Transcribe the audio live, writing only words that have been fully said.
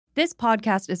This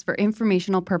podcast is for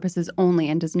informational purposes only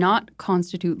and does not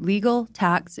constitute legal,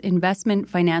 tax, investment,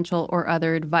 financial, or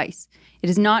other advice. It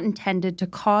is not intended to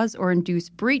cause or induce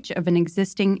breach of an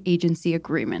existing agency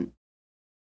agreement.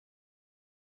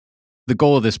 The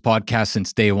goal of this podcast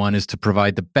since day one is to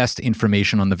provide the best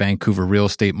information on the Vancouver real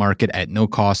estate market at no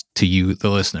cost to you, the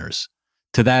listeners.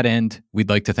 To that end, we'd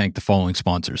like to thank the following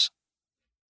sponsors.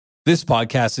 This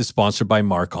podcast is sponsored by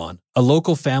Marcon, a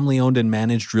local family-owned and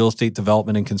managed real estate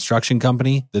development and construction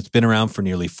company that's been around for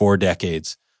nearly 4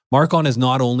 decades. Marcon is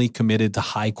not only committed to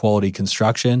high-quality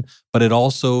construction, but it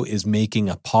also is making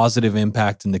a positive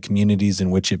impact in the communities in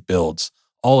which it builds,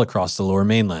 all across the Lower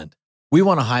Mainland. We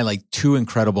want to highlight 2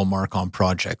 incredible Marcon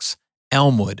projects.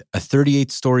 Elmwood, a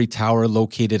 38-story tower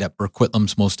located at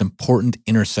Burquitlam's most important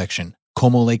intersection,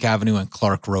 Como Lake Avenue and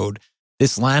Clark Road.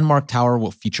 This landmark tower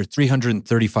will feature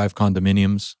 335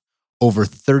 condominiums, over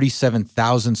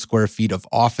 37,000 square feet of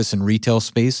office and retail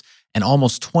space, and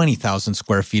almost 20,000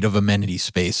 square feet of amenity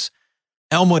space.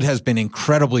 Elmwood has been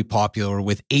incredibly popular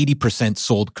with 80%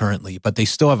 sold currently, but they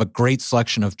still have a great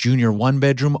selection of junior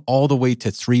 1-bedroom all the way to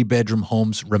 3-bedroom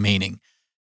homes remaining.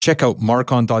 Check out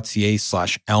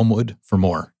marcon.ca/Elmwood for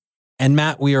more. And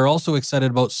Matt, we are also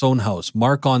excited about Sohn House,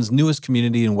 Marcon's newest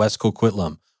community in West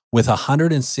Coquitlam. With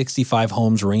 165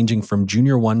 homes ranging from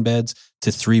junior 1-beds to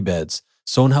 3-beds,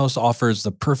 Sohn House offers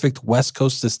the perfect West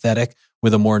Coast aesthetic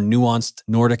with a more nuanced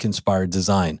Nordic-inspired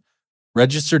design.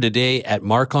 Register today at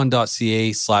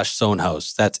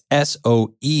marcon.ca/Sohnhaus. That's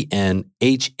SOENHAUS.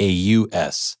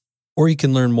 Or you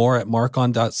can learn more at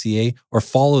marcon.ca or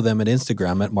follow them at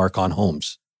Instagram at Marcon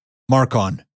Homes.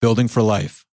 Marcon, building for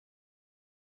life.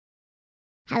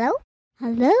 Hello?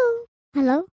 Hello?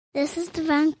 Hello? This is the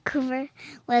Vancouver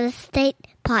Real Estate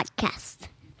Podcast.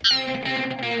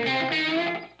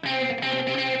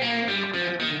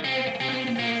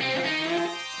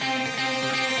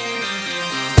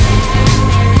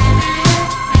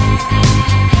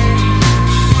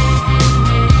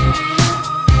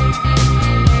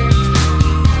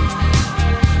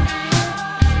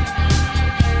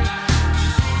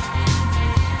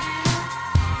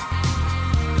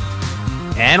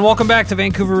 And welcome back to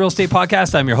Vancouver Real Estate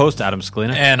Podcast. I'm your host, Adam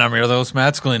Scalina. And I'm your host,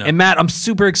 Matt Scalina. And Matt, I'm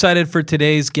super excited for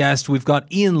today's guest. We've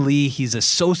got Ian Lee. He's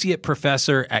associate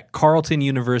professor at Carleton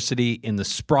University in the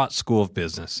Sprott School of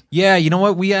Business. Yeah, you know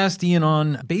what? We asked Ian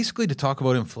on basically to talk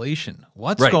about inflation.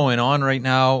 What's going on right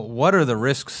now? What are the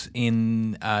risks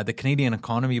in the Canadian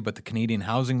economy, but the Canadian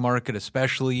housing market,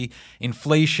 especially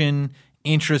inflation,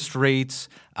 interest rates?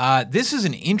 This is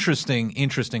an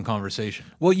interesting conversation.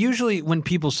 Well, usually when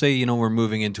people say, we're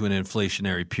moving into an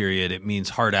inflationary period, it means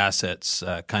hard assets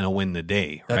kind of win the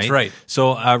day, right? That's right.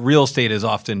 So real estate is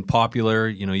often popular.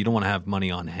 You don't want to have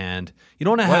money on hand. You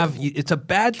don't want to have, it's a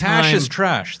bad time. Cash is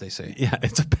trash, they say. Yeah,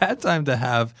 it's a bad time to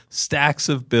have stacks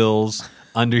of bills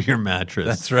under your mattress.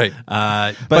 That's right.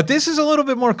 But this is a little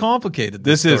bit more complicated.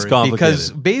 This is complicated.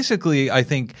 Because basically, I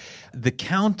think the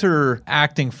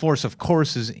counteracting force, of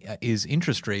course, is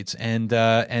interest rates.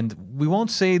 And we won't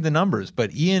say the numbers,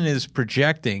 but Ian is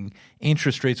projecting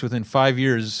interest rates within 5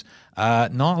 years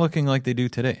not looking like they do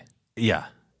today. Yeah.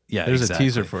 Yeah, There's exactly. a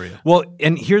teaser for you. Well,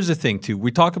 and here's the thing, too. We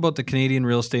talk about the Canadian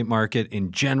real estate market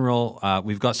in general.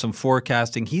 We've got some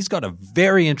forecasting. He's got a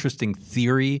very interesting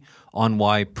theory on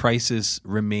why prices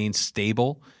remain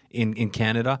stable in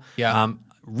Canada. Yeah.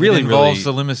 Really it involves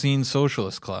the limousine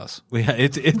socialist class. Yeah,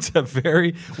 it's a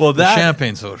very the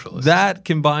champagne socialist. That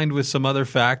combined with some other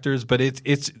factors, but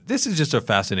this is just a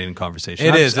fascinating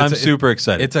conversation. I'm super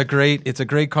excited. It's a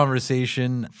great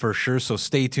conversation for sure. So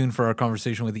stay tuned for our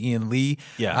conversation with Ian Lee.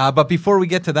 Yeah. But before we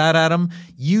get to that, Adam,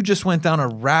 you just went down a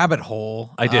rabbit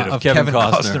hole. I did of Kevin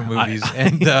Costner movies,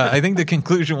 and I think the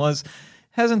conclusion was,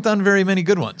 hasn't done very many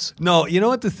good ones. No, you know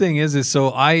what the thing is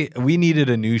we needed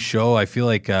a new show. I feel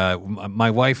like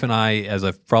my wife and I, as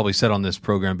I've probably said on this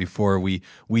program before, we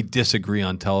disagree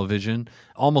on television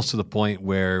almost to the point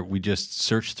where we just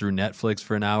search through Netflix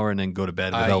for an hour and then go to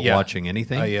bed without watching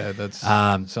anything. Yeah, that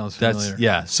sounds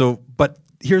familiar. So, but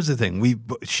here's the thing.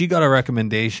 She got a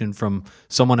recommendation from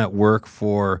someone at work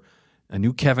for a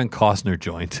new Kevin Costner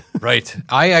joint. Right.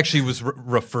 I actually was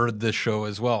referred this show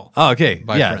as well. Oh, okay.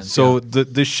 By friends. So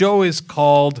the show is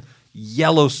called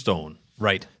Yellowstone.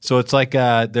 Right. So it's like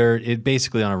they're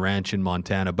basically on a ranch in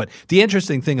Montana. But the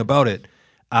interesting thing about it,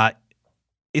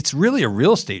 it's really a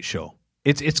real estate show.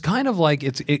 It's kind of like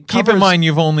it Keep covers, in mind,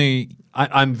 you've only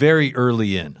I'm very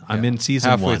early in. I'm in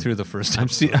season halfway 1. through the first.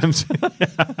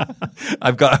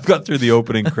 I've got through the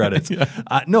opening credits.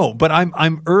 No, but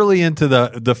I'm early into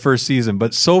the first season.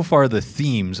 But so far, the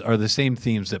themes are the same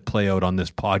themes that play out on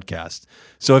this podcast.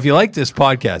 So if you like this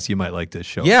podcast, you might like this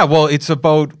show. Yeah, well, it's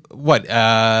about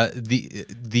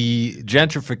the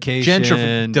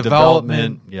gentrification,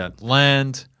 development,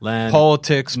 land,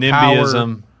 politics,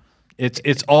 NIMBYism. power.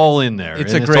 It's all in there.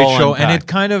 It's and a great all show,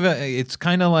 unpacked. and it's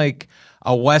kind of like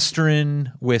a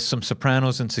Western with some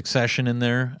Sopranos and Succession in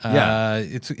there.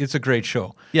 It's a great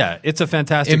show. Yeah, it's a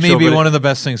fantastic It show. may be but one of the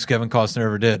best things Kevin Costner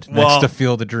ever did, Well, next to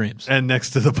Field of Dreams. and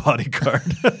next to The Bodyguard.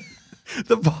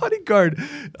 The Bodyguard,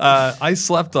 I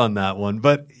slept on that one.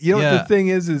 But you know what the thing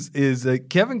is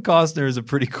Kevin Costner is a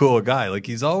pretty cool guy. Like,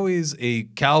 he's always a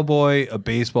cowboy, a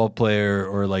baseball player,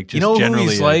 or like just generally. Who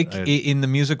he's like in the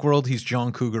music world? He's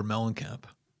John Cougar Mellencamp.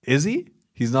 Is he?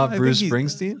 He's not Bruce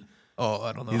Springsteen? Oh,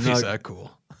 I don't know. He's He's not- that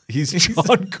cool. He's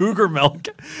John Cougar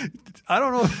Mellencamp. I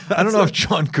don't know. I don't know if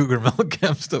John Cougar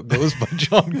Mellencamp still goes by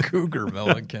John Cougar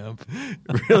Mellencamp.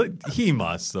 Really? He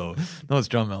must, though. No, it's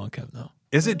John Mellencamp now.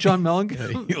 Is it John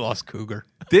Mellencamp? He lost Cougar.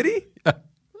 Did he?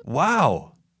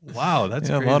 Wow, that's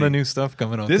a crazy. lot of new stuff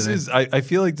coming out This today. is. I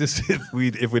feel like this.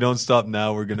 If we don't stop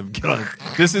now, we're gonna get on.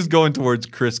 This is going towards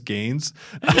Chris Gaines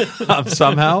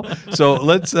somehow. So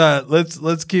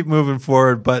let's keep moving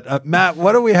forward. But Matt,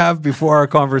 what do we have before our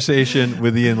conversation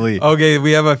with Ian Lee? Okay,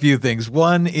 we have a few things.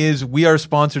 One is we are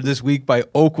sponsored this week by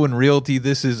Oakwyn Realty.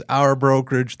 This is our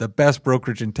brokerage, the best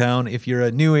brokerage in town. If you're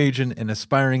a new agent, an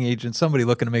aspiring agent, somebody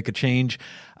looking to make a change,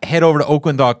 head over to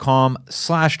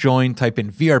oakwyn.com/join. Type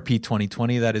in VRP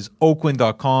 2020. That is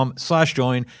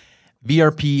oakwyn.com/join.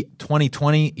 VRP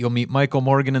 2020. You'll meet Michael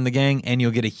Morgan and the gang, and you'll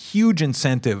get a huge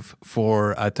incentive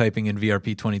for typing in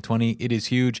VRP 2020. It is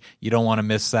huge. You don't want to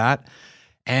miss that.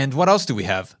 And what else do we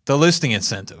have? The listing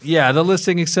incentive. Yeah, the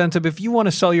listing incentive. If you want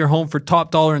to sell your home for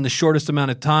top dollar in the shortest amount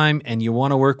of time and you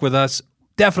want to work with us,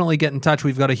 definitely get in touch.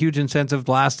 We've got a huge incentive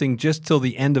lasting just till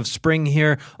the end of spring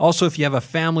here. Also, if you have a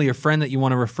family or friend that you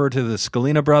want to refer to the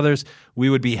Scalina brothers, we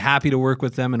would be happy to work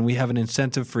with them, and we have an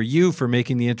incentive for you for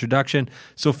making the introduction.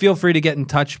 So feel free to get in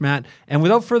touch, Matt. And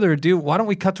without further ado, why don't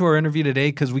we cut to our interview today,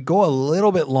 because we go a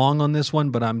little bit long on this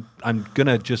one, but I'm going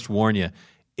to just warn you.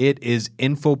 It is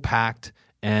info-packed,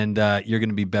 and you're going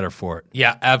to be better for it.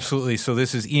 Yeah, absolutely. So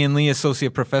this is Ian Lee,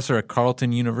 Associate Professor at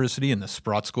Carleton University in the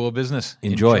Sprott School of Business.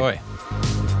 Enjoy.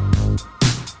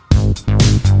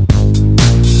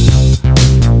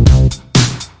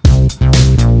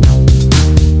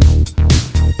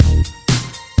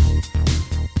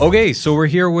 Okay, so we're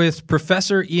here with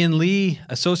Professor Ian Lee,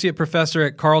 Associate Professor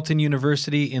at Carleton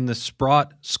University in the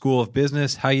Sprott School of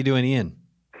Business. How you doing, Ian?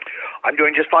 I'm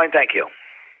doing just fine, thank you.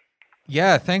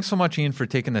 Yeah, thanks so much, Ian, for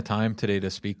taking the time today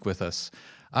to speak with us.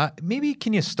 Maybe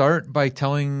can you start by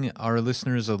telling our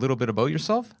listeners a little bit about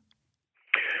yourself?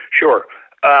 Sure.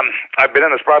 I've been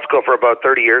in the Sprott School for about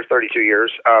 32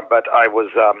 years, but I was,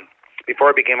 before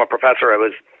I became a professor, I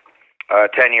was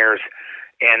 10 years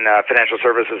in financial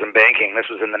services and banking. This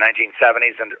was in the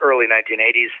 1970s and early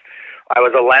 1980s. I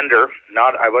was a lender.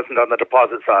 I wasn't on the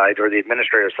deposit side or the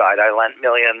administrator side. I lent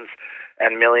millions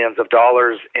and millions of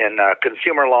dollars in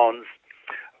consumer loans,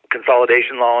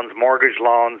 consolidation loans, mortgage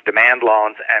loans, demand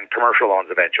loans, and commercial loans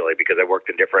eventually, because I worked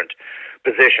in different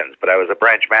positions. But I was a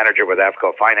branch manager with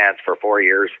AFCO Finance for 4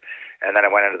 years, and then I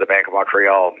went into the Bank of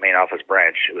Montreal main office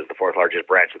branch. It was the fourth largest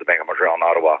branch of the Bank of Montreal in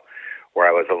Ottawa, where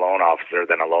I was a loan officer,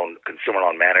 then a consumer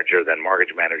loan manager, then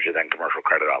mortgage manager, then commercial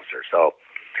credit officer. So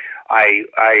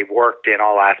I worked in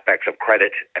all aspects of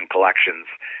credit and collections,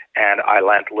 and I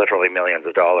lent literally millions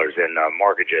of dollars in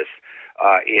mortgages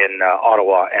in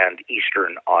Ottawa and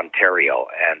Eastern Ontario.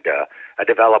 And a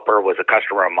developer was a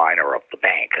customer of mine, or of the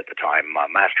bank at the time,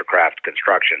 Mastercraft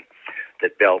Construction,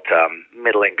 that built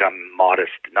middle-income,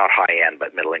 modest, not high-end,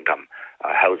 but middle-income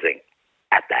housing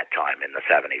at that time in the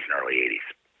 70s and early 80s.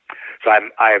 So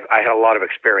I had a lot of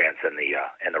experience in the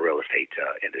real estate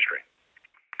industry.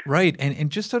 Right. And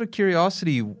just out of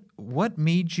curiosity, what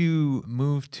made you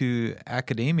move to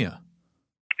academia?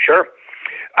 Sure.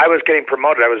 I was getting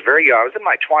promoted. I was very young. I was in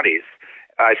my 20s.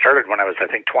 I started when I was, I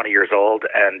think, 20 years old,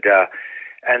 and I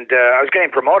was getting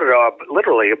promoted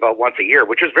literally about once a year,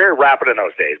 which was very rapid in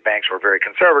those days. Banks were very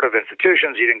conservative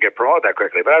institutions. You didn't get promoted that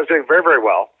quickly. But I was doing very, very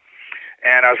well,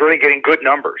 and I was really getting good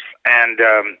numbers. And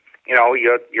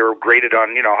you're graded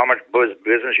on, how much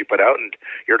business you put out and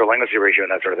your delinquency ratio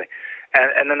and that sort of thing.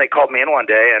 And then they called me in one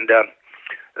day, and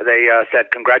they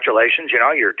said, congratulations,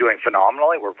 you're doing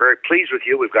phenomenally. We're very pleased with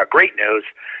you. We've got great news.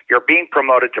 You're being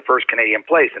promoted to first Canadian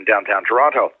place in downtown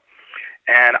Toronto.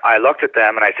 And I looked at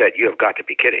them and I said, you have got to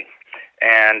be kidding.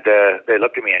 And they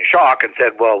looked at me in shock and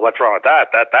said, well, what's wrong with that?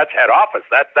 That's head office.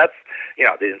 That's they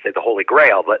didn't say the Holy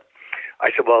Grail, but I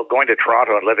said, well, going to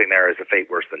Toronto and living there is a fate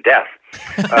worse than death.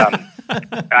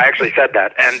 I actually said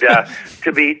that. And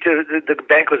the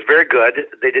bank was very good.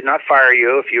 They did not fire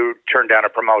you if you turned down a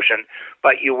promotion,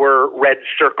 but you were red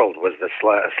circled was the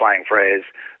slang phrase.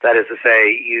 That is to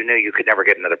say, you knew you could never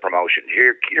get another promotion.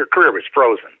 Your career was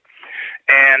frozen.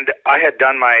 And I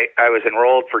was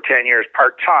enrolled for 10 years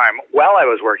part-time while I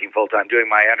was working full-time doing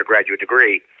my undergraduate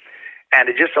degree. And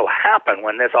it just so happened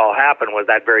when this all happened was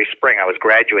that very spring I was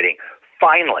graduating,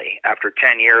 finally, after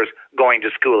 10 years going to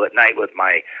school at night with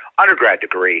my undergrad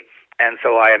degree. And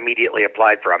so I immediately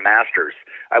applied for a master's.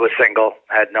 I was single,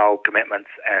 had no commitments,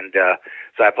 and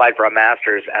so I applied for a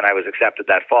master's, and I was accepted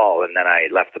that fall, and then I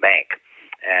left the bank.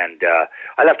 And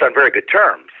I left on very good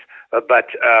terms, but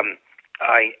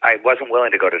I wasn't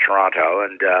willing to go to Toronto,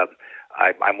 and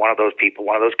I'm one of those people,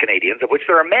 one of those Canadians, of which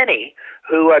there are many,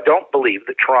 who don't believe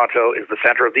that Toronto is the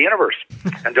center of the universe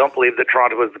and don't believe that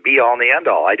Toronto is the be-all and the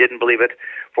end-all. I didn't believe it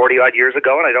 40-odd years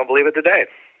ago, and I don't believe it today.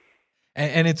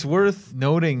 And it's worth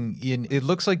noting, it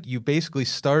looks like you basically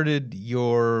started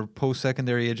your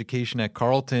post-secondary education at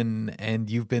Carleton, and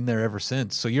you've been there ever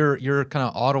since. So you're kind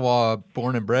of Ottawa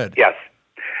born and bred. Yes.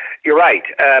 You're right.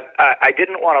 I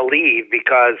didn't want to leave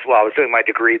because, well, I was doing my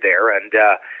degree there, and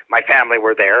my family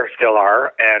were there, still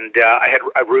are, and I had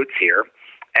roots here.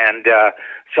 And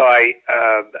so I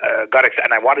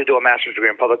and I wanted to do a master's degree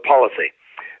in public policy.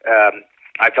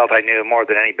 I felt I knew more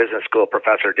than any business school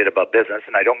professor did about business,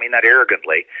 and I don't mean that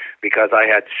arrogantly, because I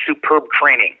had superb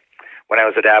training when I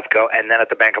was at AVCO and then at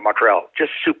the Bank of Montreal.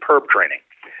 Just superb training,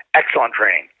 excellent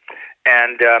training.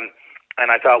 And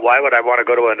I thought, why would I want to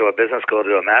go into a business school to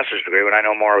do a master's degree when I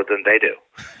know more than they do?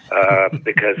 But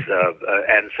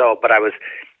I was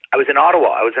in Ottawa.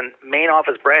 I was in main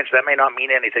office branch. That may not mean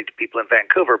anything to people in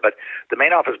Vancouver, but the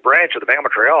main office branch of the Bank of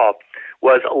Montreal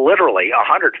was literally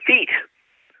 100 feet,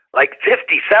 like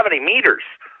 50, 70 meters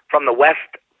from the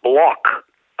west block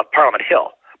of Parliament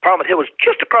Hill. Parliament Hill was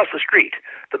just across the street.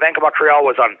 The Bank of Montreal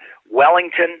was on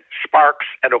Wellington, Sparks,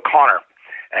 and O'Connor.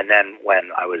 And then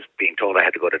when I was being told I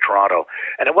had to go to Toronto,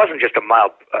 and it wasn't just a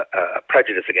mild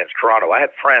prejudice against Toronto. I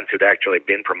had friends who'd actually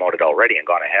been promoted already and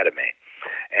gone ahead of me.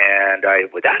 And I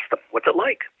would ask them, what's it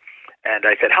like? And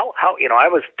I said, how I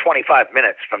was 25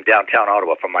 minutes from downtown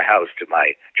Ottawa from my house to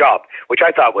my job, which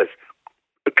I thought was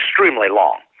extremely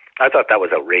long. I thought that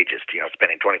was outrageous,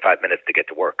 spending 25 minutes to get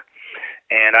to work.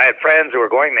 And I had friends who were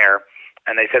going there,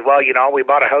 and they said, well, we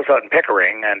bought a house out in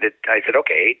Pickering. And I said,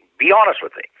 okay, be honest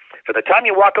with me. For the time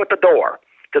you walk out the door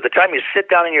to the time you sit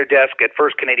down in your desk at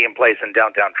First Canadian Place in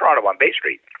downtown Toronto on Bay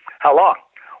Street, how long?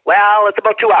 Well, it's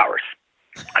about 2 hours.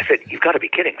 I said, you've got to be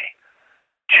kidding me.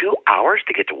 2 hours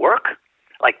to get to work?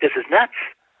 Like, this is nuts.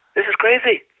 This is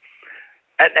crazy.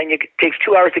 And it takes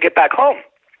 2 hours to get back home.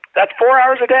 That's 4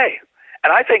 hours a day.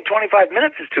 And I think 25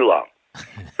 minutes is too long.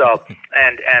 So,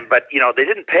 but they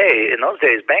didn't pay. In those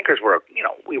days, bankers were,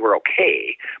 we were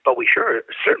okay, but we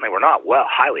certainly were not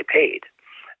highly paid.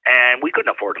 And we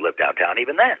couldn't afford to live downtown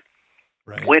even then.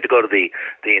 Right. We had to go to these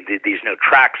new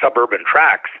suburban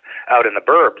tracks out in the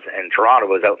burbs, and Toronto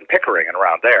was out in Pickering and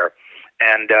around there.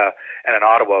 And in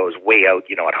Ottawa was way out,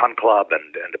 at Hunt Club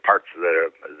and the parts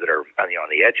that are on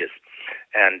the edges.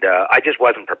 And I just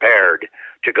wasn't prepared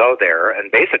to go there.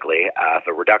 And basically,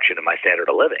 the reduction in my standard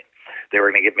of living, they were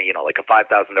going to give me, like a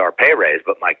 $5,000 pay raise,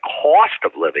 but my cost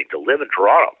of living to live in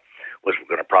Toronto was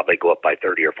going to probably go up by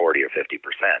 30 or 40 or 50%.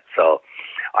 So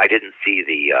I didn't see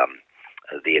the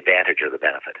advantage or the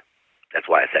benefit. That's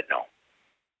why I said no.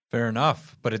 Fair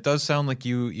enough. But it does sound like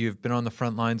you've been on the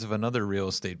front lines of another real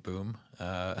estate boom.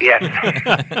 Yes.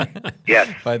 Yes.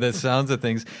 By the sounds of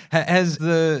things. Has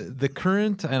the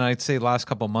current, and I'd say last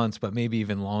couple of months, but maybe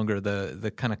even longer,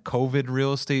 the kind of COVID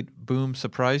real estate boom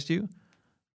surprised you?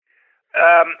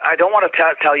 I don't want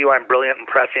to tell you I'm brilliant and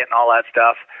prescient and all that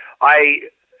stuff.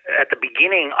 At the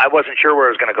beginning, I wasn't sure where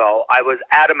it was going to go. I was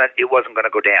adamant it wasn't going to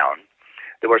go down.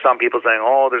 There were some people saying,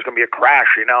 oh, there's going to be a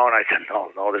crash, and I said, no,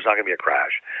 there's not going to be a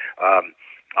crash.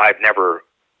 I've never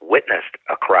witnessed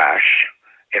a crash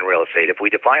in real estate. If we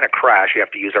define a crash, you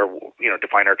have to use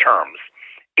define our terms.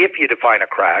 If you define a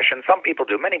crash, and some people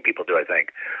do, many people do, I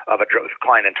think, of a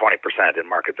decline in 20% in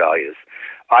market values,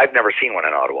 I've never seen one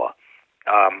in Ottawa.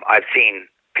 I've seen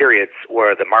periods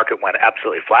where the market went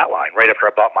absolutely flatline. Right after I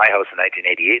bought my house in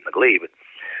 1988 in the Glebe,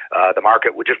 the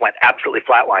market just went absolutely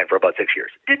flatline for about 6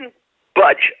 years. Didn't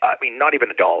budge, not even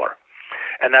 $1.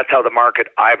 And that's how the market,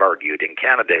 I've argued, in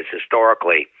Canada has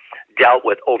historically dealt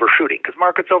with overshooting, because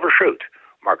markets overshoot.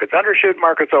 Markets undershoot,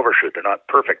 markets overshoot. They're not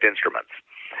perfect instruments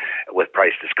with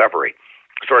price discovery.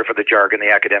 Sorry for the jargon,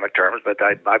 the academic terms, but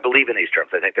I believe in these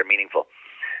terms. I think they're meaningful.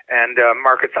 And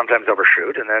markets sometimes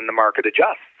overshoot, and then the market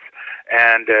adjusts.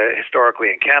 And historically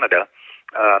in Canada,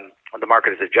 the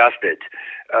market is adjusted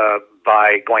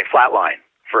by going flatline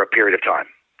for a period of time,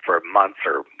 for months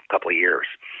or a couple of years.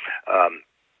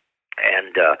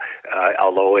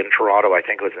 Although in Toronto, I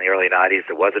think it was in the early 90s,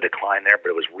 there was a decline there, but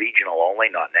it was regional only,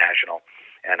 not national.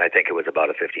 And I think it was about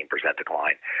a 15%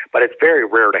 decline. But it's very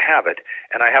rare to have it.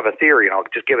 And I have a theory, and I'll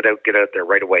just get it out there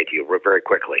right away to you very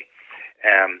quickly.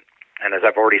 And as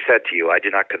I've already said to you, I do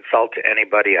not consult to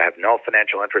anybody. I have no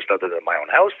financial interest other than my own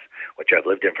house, which I've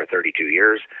lived in for 32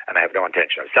 years, and I have no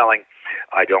intention of selling.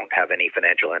 I don't have any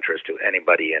financial interest to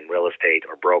anybody in real estate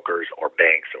or brokers or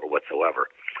banks or whatsoever.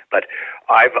 But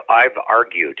I've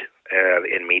argued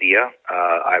in media,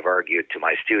 I've argued to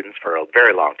my students for a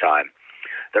very long time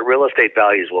that real estate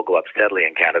values will go up steadily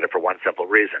in Canada for one simple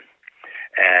reason.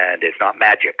 And it's not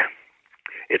magic.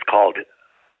 It's called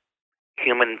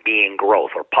human being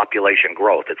growth or population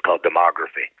growth. It's called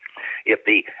demography. If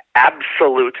the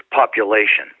absolute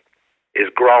population is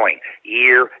growing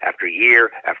year after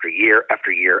year after year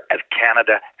after year, as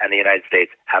Canada and the United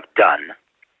States have done,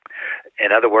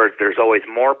 in other words, there's always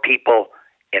more people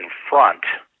in front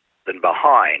than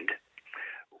behind,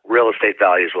 real estate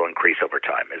values will increase over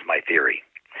time, is my theory.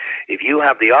 If you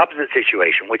have the opposite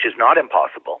situation, which is not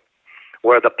impossible,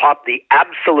 where the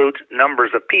absolute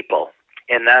numbers of people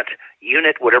in that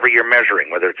unit, whatever you're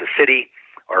measuring, whether it's a city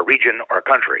or a region or a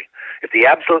country, if the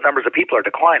absolute numbers of people are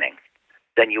declining,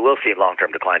 then you will see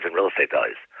long-term declines in real estate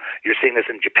values. You're seeing this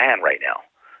in Japan right now.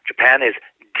 Japan is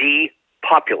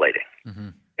depopulating. Mm-hmm.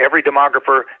 Every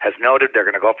demographer has noted they're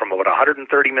going to go from about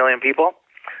 130 million people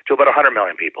to about 100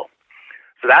 million people.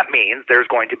 So that means there's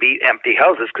going to be empty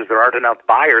houses because there aren't enough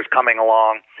buyers coming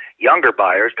along, younger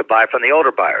buyers, to buy from the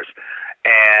older buyers.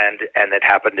 And that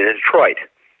happened in Detroit.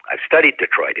 I've studied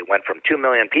Detroit. It went from 2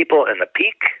 million people in the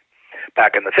peak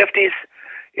back in the 50s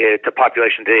to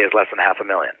population today is less than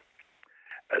 500,000.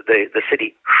 The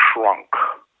city shrunk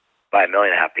by 1.5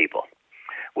 million people.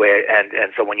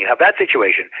 And so when you have that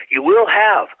situation, you will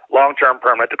have long-term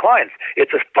permanent declines.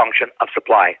 It's a function of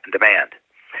supply and demand.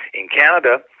 In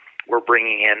Canada, we're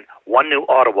bringing in one new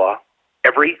Ottawa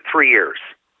every 3 years.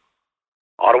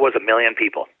 Ottawa's 1 million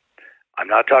people. I'm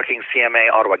not talking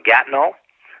CMA Ottawa-Gatineau,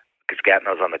 because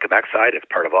Gatineau's on the Quebec side. It's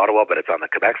part of Ottawa, but it's on the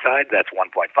Quebec side. That's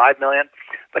 1.5 million.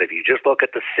 But if you just look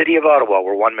at the city of Ottawa,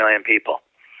 we're 1 million people.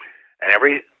 And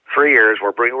every 3 years,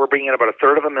 we're bringing in about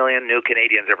 1/3 new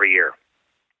Canadians every year.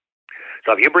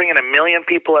 So if you bring in 1 million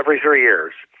people every 3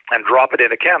 years and drop it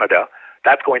into Canada,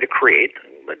 that's going to create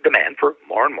a demand for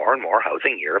more and more and more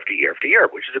housing year after year after year,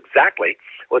 which is exactly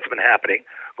what's been happening,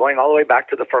 going all the way back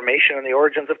to the formation and the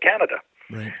origins of Canada.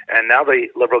 Right. And now the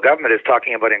Liberal government is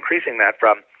talking about increasing that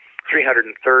from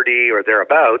 330 or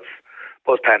thereabouts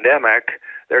post-pandemic.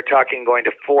 They're talking going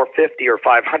to 450 or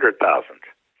 500,000.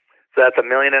 So that's 1.5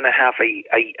 million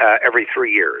every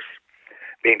 3 years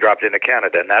being dropped into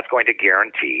Canada, and that's going to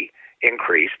guarantee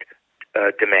increased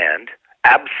demand,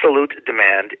 absolute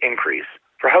demand increase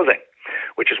for housing,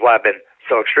 which is why I've been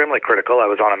so extremely critical. I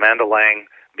was on Amanda Lang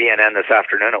BNN this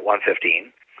afternoon at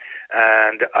 1:15,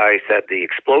 and I said the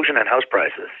explosion in house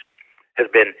prices has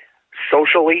been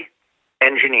socially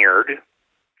engineered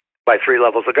by 3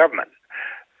 levels of government.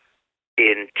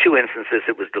 In 2 instances,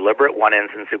 it was deliberate. 1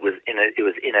 instance, it was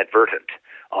inadvertent.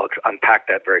 I'll unpack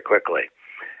that very quickly.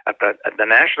 At the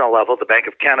national level, the Bank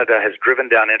of Canada has driven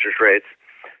down interest rates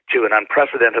to an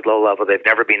unprecedented low level. They've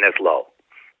never been this low.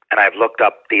 And I've looked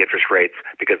up the interest rates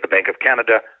because the Bank of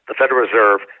Canada, the Federal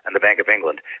Reserve, and the Bank of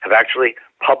England have actually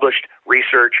published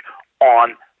research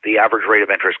on the average rate of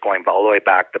interest going all the way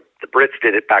back. The Brits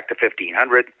did it back to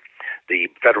 1500. The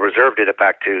Federal Reserve did it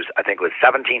back to, I think it was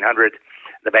 1700.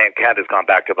 The Bank of Canada has gone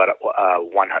back to about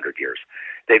 100 years.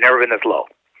 They've never been this low.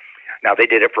 Now, they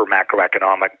did it for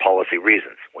macroeconomic policy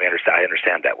reasons. I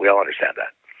understand that. We all understand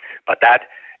that. But that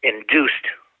induced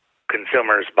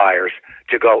consumers, buyers,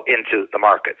 to go into the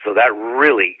market. So that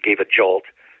really gave a jolt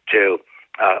to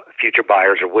future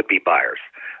buyers or would-be buyers,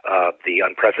 the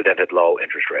unprecedented low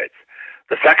interest rates.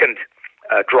 The second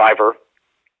driver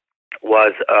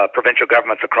was provincial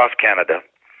governments across Canada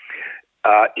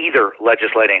either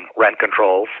legislating rent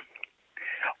controls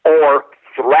or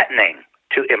threatening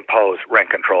to impose rent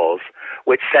controls,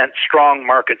 which sent strong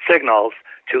market signals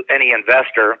to any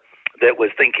investor that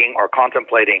was thinking or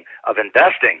contemplating of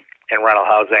investing in rental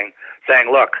housing,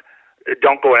 saying, look,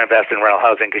 don't go and invest in rental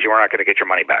housing because you're not going to get your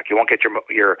money back. You won't get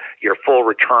your full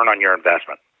return on your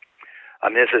investment.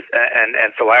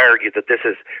 So I argue that this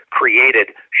has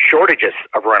created shortages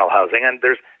of rental housing, and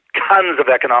there's tons of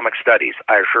economic studies,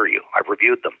 I assure you. I've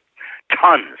reviewed them.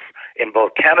 Tons in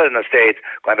both Canada and the States,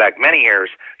 going back many years,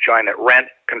 showing that rent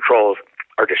controls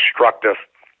are destructive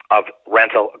of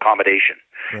rental accommodation.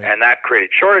 Right. And that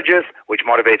created shortages, which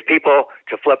motivates people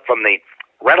to flip from the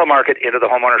rental market into the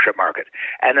home ownership market.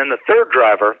 And then the third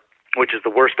driver, which is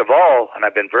the worst of all, and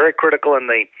I've been very critical in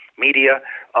the media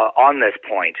on this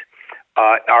point,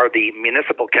 are the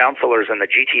municipal councillors in the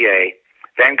GTA,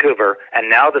 Vancouver, and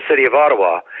now the City of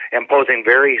Ottawa imposing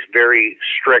very, very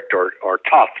strict or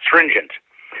tough, stringent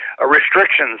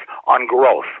restrictions on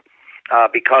growth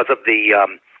because of the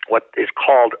what is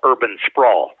called urban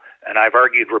sprawl. And I've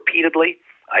argued repeatedly.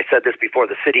 I said this before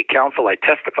the City Council. I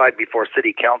testified before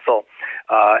City Council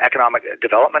Economic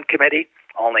Development Committee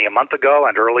only a month ago,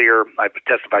 and earlier I've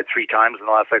testified 3 times in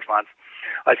the last 6 months.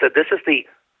 I said this is the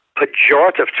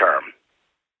pejorative term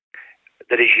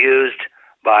that is used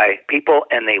by people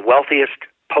in the wealthiest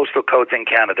postal codes in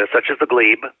Canada, such as the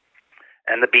Glebe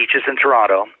and the Beaches in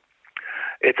Toronto.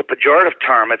 It's a pejorative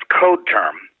term, it's code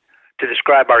term, to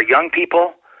describe our young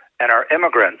people and our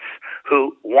immigrants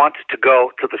who want to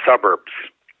go to the suburbs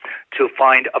to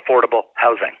find affordable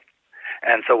housing.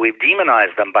 And so we've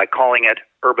demonized them by calling it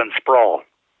urban sprawl.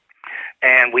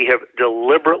 And we have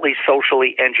deliberately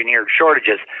socially engineered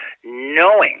shortages,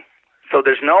 knowing, so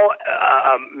there's no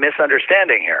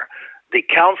misunderstanding here. The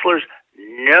councillors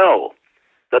know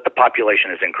that the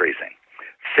population is increasing.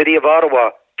 City of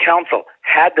Ottawa Council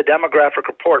had the demographic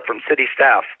report from city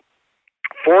staff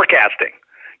forecasting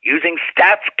using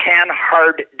StatsCan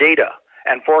hard data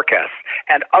and forecasts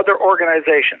and other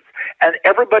organizations. And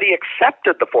everybody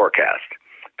accepted the forecast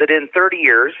that in 30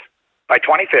 years, by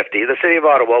 2050, the City of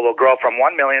Ottawa will grow from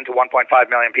 1 million to 1.5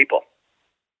 million people.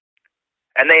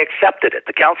 And they accepted it.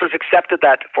 The councillors accepted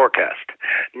that forecast.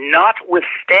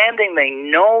 Notwithstanding, they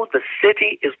know the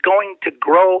city is going to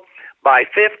grow by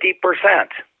 50%.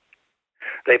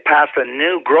 They passed a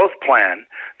new growth plan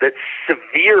that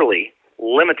severely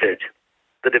limited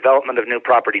the development of new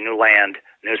property, new land,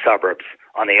 new suburbs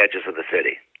on the edges of the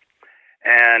city.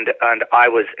 And I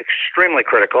was extremely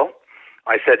critical.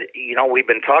 I said, we've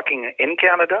been talking in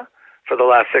Canada for the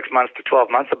last 6 months to 12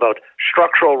 months about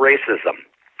structural racism.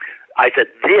 I said,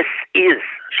 this is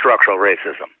structural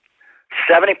racism.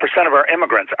 70% of our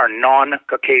immigrants are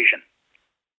non-Caucasian.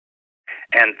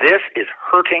 And this is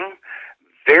hurting,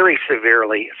 very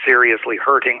severely, seriously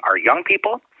hurting our young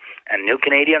people and new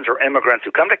Canadians or immigrants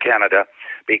who come to Canada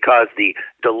because the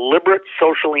deliberate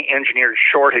socially engineered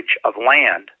shortage of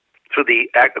land through the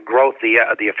growth,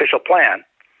 the official plan,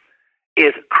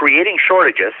 is creating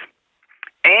shortages,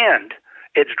 and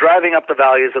it's driving up the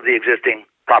values of the existing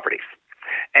properties.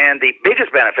 And the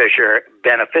biggest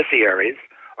beneficiaries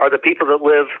are the people that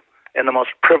live in the most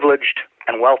privileged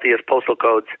and wealthiest postal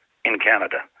codes in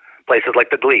Canada. Places like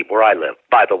the Glebe, where I live,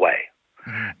 by the way,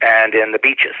 and in the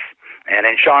Beaches, and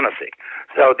in Shaughnessy.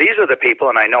 So these are the people,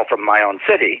 and I know from my own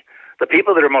city, the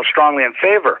people that are most strongly in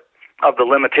favor of the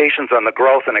limitations on the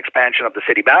growth and expansion of the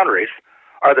city boundaries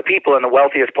are the people in the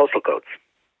wealthiest postal codes.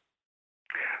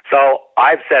 So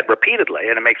I've said repeatedly,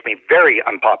 and it makes me very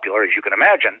unpopular, as you can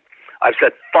imagine, I've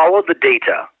said, follow the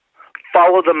data,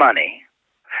 follow the money.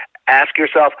 Ask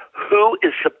yourself, who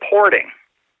is supporting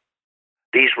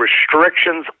these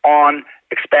restrictions on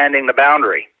expanding the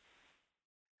boundary?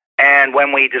 And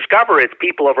when we discover it's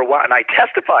people over what, and I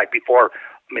testified before,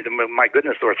 my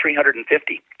goodness, there were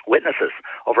 350 witnesses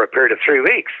over a period of 3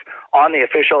 weeks on the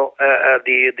official,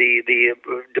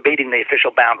 debating the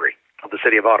official boundary of the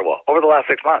City of Ottawa over the last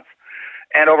 6 months.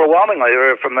 And overwhelmingly, they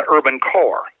were from the urban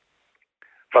core,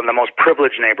 from the most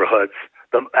privileged neighborhoods,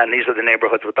 and these are the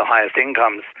neighborhoods with the highest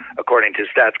incomes, according to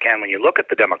StatsCan, when you look at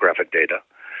the demographic data,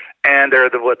 and they're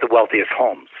with the wealthiest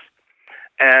homes.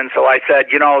 And so I said,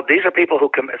 these are people who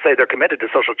say they're committed to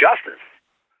social justice,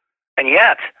 and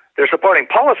yet they're supporting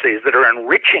policies that are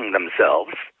enriching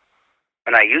themselves.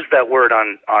 And I used that word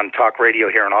on talk radio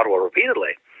here in Ottawa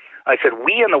repeatedly. I said,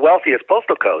 we in the wealthiest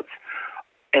postal codes,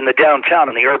 in the downtown,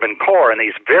 in the urban core, in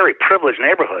these very privileged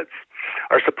neighborhoods,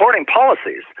 are supporting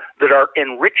policies that are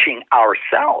enriching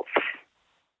ourselves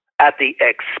at the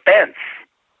expense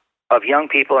of young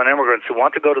people and immigrants who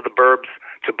want to go to the burbs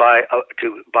to buy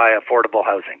affordable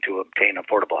housing, to obtain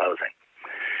affordable housing.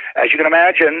 As you can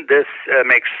imagine, this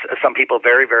makes some people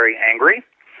very, very angry,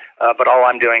 but all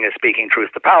I'm doing is speaking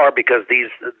truth to power because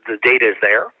the data is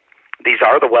there. These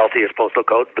are the wealthiest postal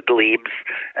codes, the Glebes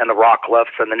and the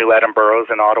Rockcliffs and the New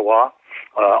Edinburghs in Ottawa,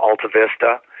 Alta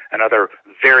Vista, and other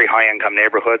very high-income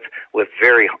neighborhoods with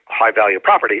very high-value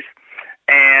properties.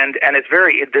 And it's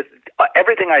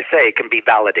everything I say can be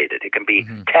validated. It can be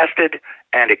tested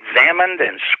and examined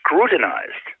and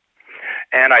scrutinized.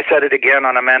 And I said it again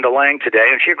on Amanda Lang today,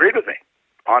 and she agreed with me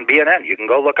on BNN. You can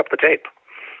go look up the tape.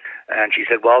 And she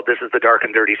said, well, this is the dark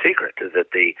and dirty secret, is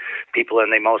that the people in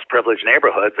the most privileged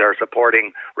neighborhoods are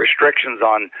supporting restrictions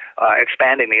on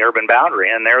expanding the urban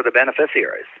boundary, and they're the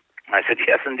beneficiaries. And I said,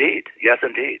 yes, indeed. Yes,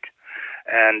 indeed.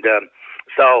 And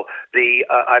so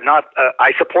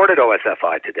I supported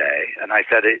OSFI today, and I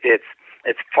said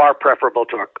it's far preferable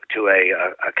to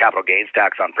a capital gains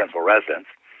tax on principal residence.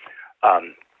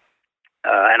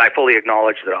 And I fully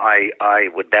acknowledge that I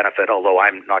would benefit, although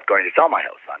I'm not going to sell my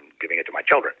house. I'm giving it to my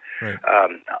children. Right.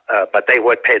 But they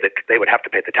would have to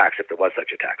pay the tax if there was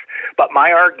such a tax. But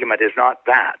my argument is not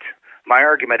that. My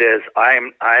argument is I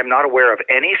am not aware of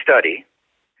any study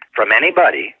from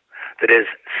anybody that has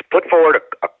put forward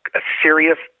a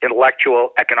serious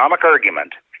intellectual economic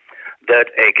argument that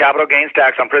a capital gains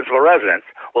tax on principal residence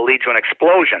will lead to an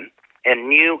explosion in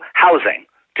new housing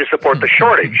to support the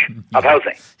shortage of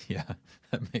housing. Yeah,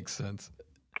 that makes sense.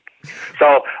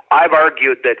 So I've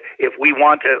argued that if we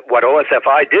want to, what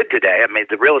OSFI did today, I mean,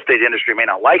 the real estate industry may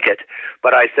not like it,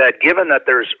 but I said, given that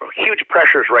there's huge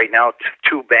pressures right now,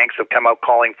 two banks have come out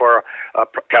calling for a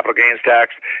capital gains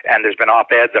tax, and there's been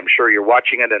op-eds, I'm sure you're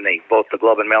watching it, in both the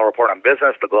Globe and Mail report on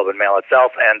business, the Globe and Mail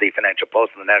itself, and the Financial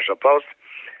Post and the National Post.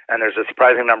 And there's a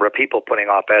surprising number of people putting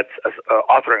op-eds,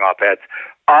 authoring op-eds,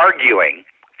 arguing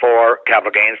for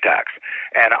capital gains tax.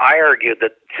 And I argued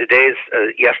that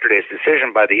yesterday's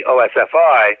decision by the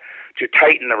OSFI to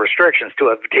tighten the restrictions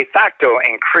to de facto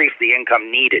increase the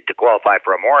income needed to qualify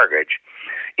for a mortgage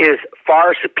is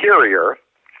far superior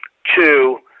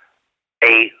to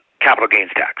a capital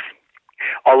gains tax.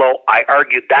 Although I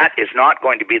argued that is not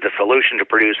going to be the solution to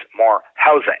produce more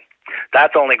housing.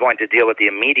 That's only going to deal with the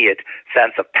immediate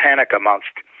sense of panic amongst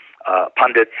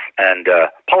pundits and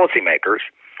policymakers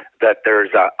that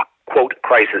there's a, quote,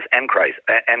 crisis, end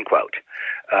quote.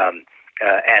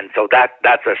 And so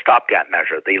that's a stopgap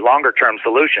measure. The longer-term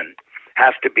solution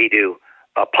has to be to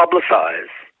publicize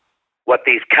what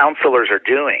these councillors are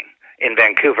doing in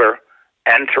Vancouver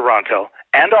and Toronto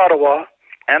and Ottawa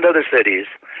and other cities,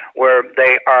 where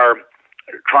they are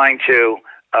trying to,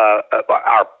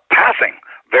 are passing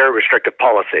very restrictive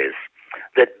policies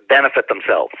that benefit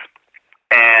themselves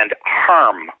and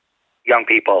harm young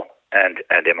people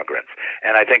and immigrants.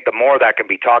 And I think the more that can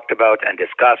be talked about and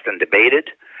discussed and debated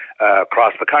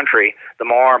across the country, the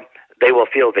more they will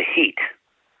feel the heat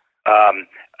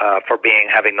for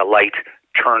having the light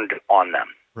turned on them.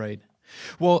 Right.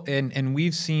 Well, and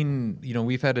we've seen,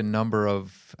 we've had a number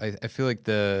of, I feel like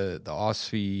the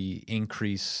OSFI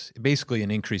increase, basically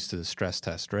an increase to the stress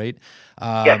test, right?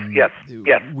 Yes.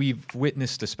 We've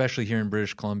witnessed, especially here in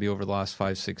British Columbia over the last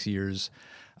 5-6 years,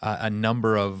 a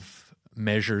number of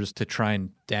measures to try and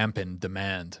dampen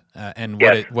demand, and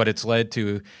what it's led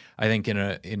to, I think,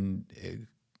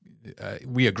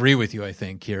 we agree with you, I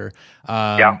think, here,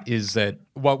 is that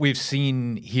what we've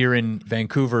seen here in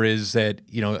Vancouver is that,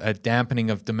 a dampening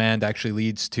of demand actually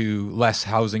leads to less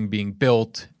housing being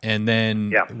built. And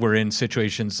then we're in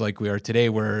situations like we are today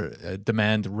where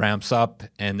demand ramps up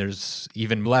and there's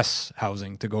even less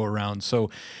housing to go around. So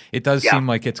it does seem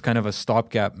like it's kind of a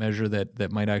stopgap measure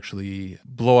that might actually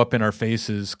blow up in our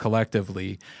faces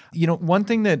collectively. One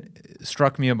thing that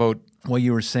struck me about what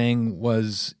you were saying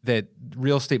was that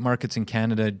real estate markets in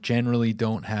Canada generally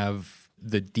don't have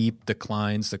the deep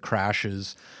declines, the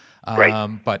crashes,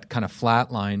 but kind of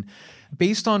flatline.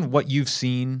 Based on what you've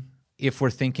seen, if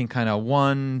we're thinking kind of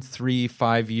 1, 3,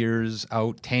 5 years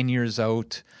out, 10 years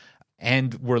out,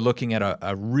 and we're looking at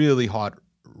a really hot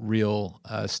real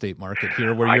estate market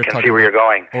here, where you're talking where you're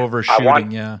going.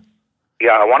 Overshooting, I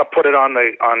want to put it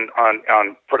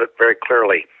put it very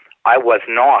clearly. I was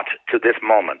not, to this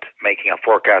moment, making a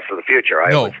forecast of the future.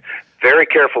 I was very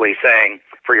carefully saying,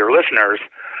 for your listeners,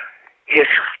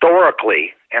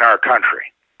 historically in our country,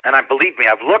 and believe me,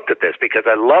 I've looked at this because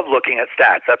I love looking at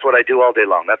stats. That's what I do all day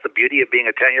long. That's the beauty of being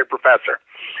a tenured professor.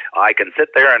 I can sit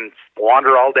there and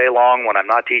wander all day long when I'm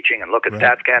not teaching and look at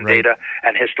StatsCan data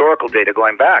and historical data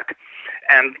going back.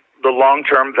 And the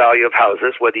long-term value of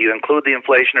houses, whether you include the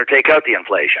inflation or take out the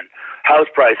inflation, house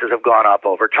prices have gone up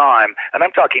over time. And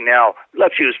I'm talking now,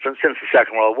 let's use since the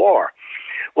Second World War.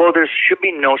 Well, there should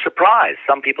be no surprise.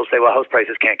 Some people say, well, house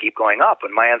prices can't keep going up.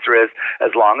 And my answer is,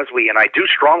 as long as and I do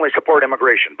strongly support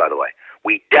immigration, by the way.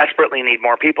 We desperately need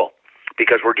more people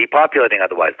because we're depopulating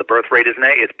otherwise. The birth rate is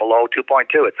below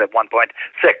 2.2. It's at 1.6.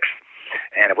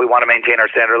 And if we want to maintain our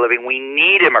standard of living, we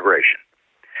need immigration.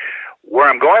 Where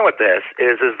I'm going with this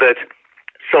is that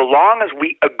so long as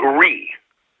we agree,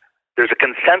 there's a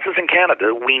consensus in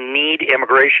Canada, we need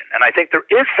immigration. And I think there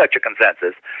is such a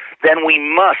consensus, then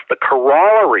the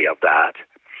corollary of that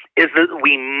is that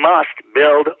we must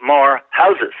build more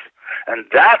houses. And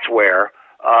that's where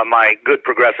my good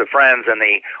progressive friends and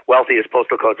the wealthiest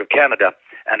postal codes of Canada,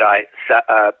 and I sat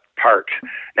apart.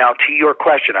 Now, to your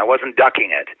question, I wasn't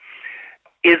ducking it.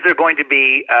 Is there going to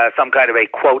be some kind of a,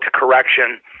 quote,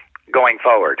 correction going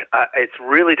forward? It's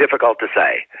really difficult to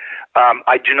say.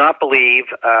 I do not believe,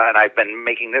 and I've been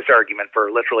making this argument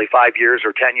for literally 5 years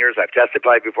or 10 years. I've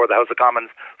testified before the House of Commons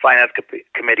Finance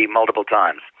Committee multiple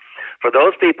times. For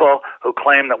those people who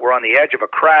claim that we're on the edge of a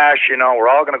crash, we're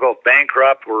all going to go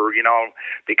bankrupt,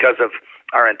 because of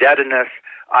our indebtedness,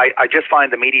 I just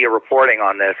find the media reporting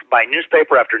on this by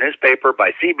newspaper after newspaper,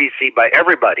 by CBC, by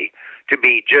everybody, to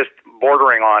be just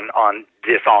bordering on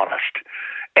dishonest.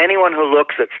 Anyone who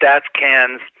looks at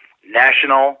StatsCan's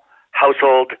national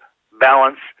household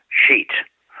balance sheet,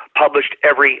 published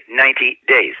every 90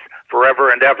 days, forever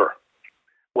and ever,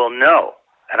 will know,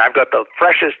 and I've got the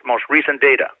freshest, most recent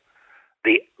data,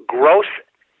 the gross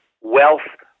wealth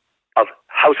of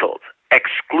households,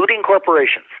 excluding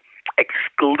corporations,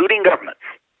 excluding governments,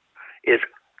 is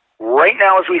right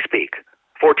now as we speak,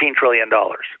 $14 trillion.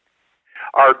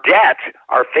 Our debt,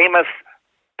 our famous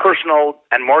personal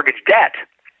and mortgage debt,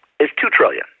 is $2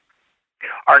 trillion.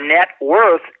 Our net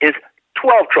worth is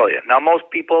 $12 trillion. Now, most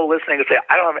people listening will say,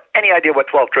 I don't have any idea what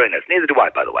 $12 trillion is. Neither do I,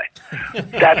 by the way.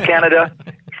 Stats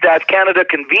Canada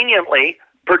conveniently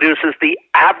produces the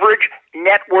average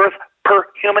net worth per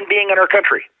human being in our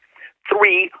country.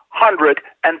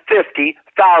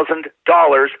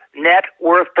 $350,000 net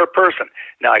worth per person.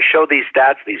 Now, I show these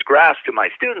stats, these graphs to my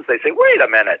students. They say, wait a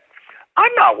minute.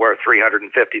 I'm not worth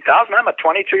 $350,000. I'm a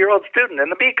 22-year-old student in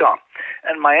the BCom.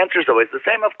 And my answer is always the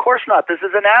same. Of course not. This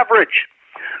is an average.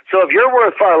 So if you're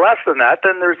worth far less than that,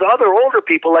 then there's other older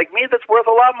people like me that's worth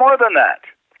a lot more than that.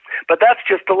 But that's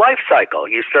just the life cycle.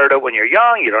 You start out when you're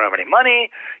young, you don't have any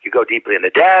money, you go deeply into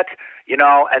debt,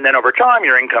 and then over time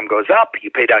your income goes up,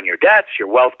 you pay down your debts, your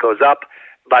wealth goes up,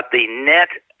 but the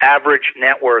average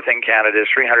net worth in Canada is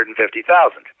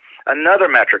 $350,000. Another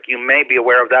metric, you may be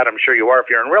aware of that, I'm sure you are if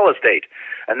you're in real estate,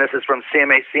 and this is from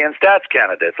CMHC and Stats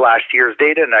Canada. It's last year's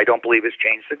data, and I don't believe it's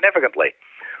changed significantly.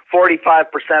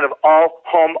 45% of all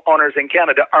homeowners in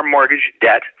Canada are mortgage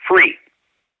debt-free.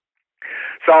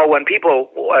 So when people,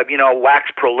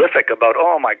 wax prolific about,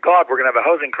 oh my God, we're going to have a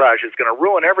housing crash, it's going to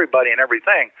ruin everybody and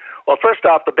everything. Well, first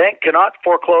off, the bank cannot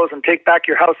foreclose and take back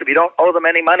your house if you don't owe them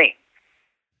any money.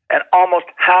 And almost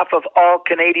half of all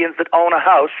Canadians that own a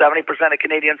house, 70% of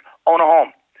Canadians own a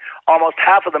home. Almost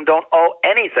half of them don't owe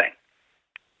anything.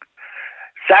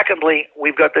 Secondly,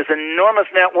 we've got this enormous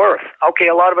net worth. Okay,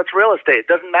 a lot of it's real estate. It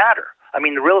doesn't matter. I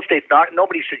mean, the real estate's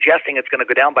nobody's suggesting it's going to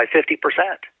go down by 50%.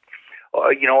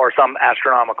 Or some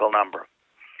astronomical number.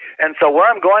 And so where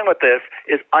I'm going with this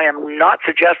is I am not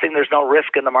suggesting there's no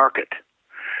risk in the market.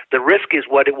 The risk is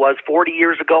what it was 40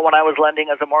 years ago when I was lending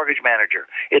as a mortgage manager.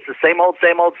 It's the same old,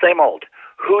 same old, same old.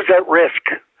 Who's at risk?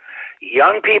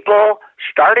 Young people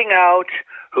starting out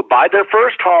who buy their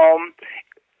first home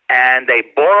and they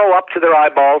borrow up to their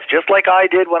eyeballs, just like I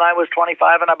did when I was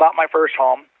 25 and I bought my first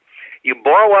home. You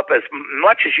borrow up as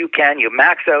much as you can. You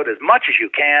max out as much as you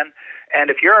can. And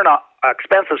if you're in an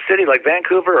expensive city like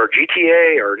Vancouver or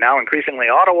GTA or now increasingly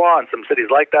Ottawa and some cities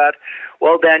like that,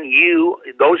 well, then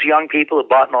those young people who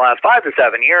bought in the last 5 to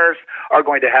 7 years are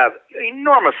going to have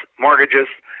enormous mortgages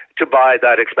to buy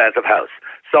that expensive house.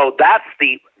 So that's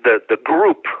the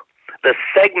group, the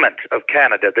segment of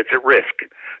Canada that's at risk.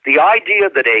 The idea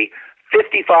that a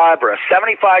 55 or a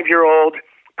 75-year-old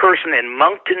person in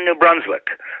Moncton, New Brunswick,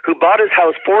 who bought his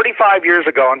house 45 years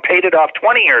ago and paid it off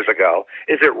 20 years ago,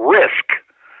 is at risk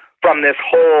from this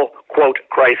whole, quote,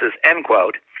 crisis, end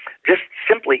quote, just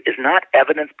simply is not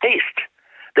evidence-based.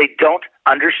 They don't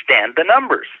understand the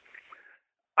numbers.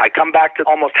 I come back to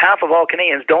almost half of all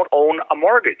Canadians don't own a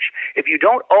mortgage. If you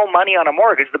don't owe money on a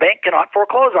mortgage, the bank cannot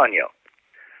foreclose on you.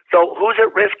 So who's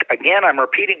at risk? Again, I'm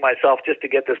repeating myself just to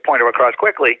get this point across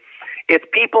quickly. It's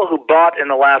people who bought in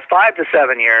the last 5 to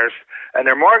 7 years, and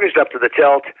they're mortgaged up to the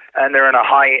tilt, and they're in a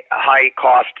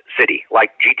high-cost city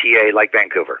like GTA, like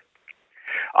Vancouver.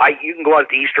 You can go out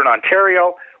to Eastern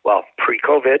Ontario, well,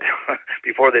 pre-COVID,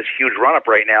 before this huge run-up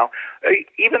right now.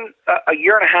 Even a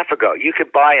year and a half ago, you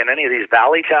could buy in any of these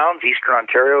valley towns, Eastern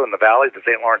Ontario and the valley, the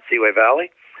St. Lawrence Seaway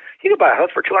Valley, you could buy a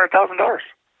house for $200,000,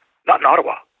 not in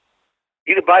Ottawa.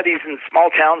 You could buy these in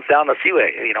small towns down the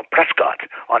Seaway, Prescott,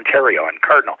 Ontario, and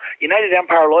Cardinal, United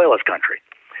Empire Loyalist country.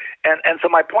 And so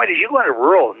my point is, you go into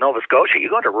rural Nova Scotia, you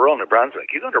go into rural New Brunswick,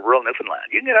 you go into rural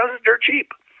Newfoundland, you can get houses dirt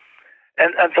cheap.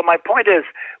 And so my point is,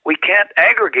 we can't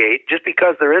aggregate just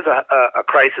because there is a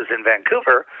crisis in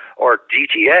Vancouver or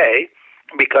GTA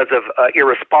because of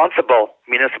irresponsible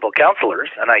municipal councillors,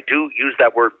 and I do use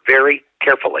that word very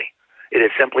carefully. It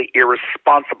is simply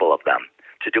irresponsible of them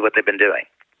to do what they've been doing.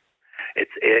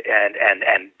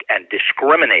 And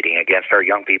discriminating against our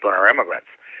young people and our immigrants.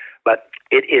 But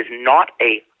it is not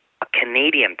a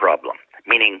Canadian problem,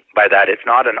 meaning by that it's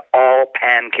not an all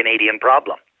pan-Canadian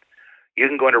problem. You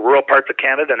can go into rural parts of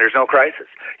Canada and there's no crisis.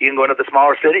 You can go into the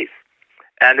smaller cities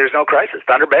and there's no crisis.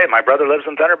 Thunder Bay, my brother lives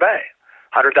in Thunder Bay,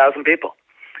 100,000 people.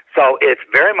 So it's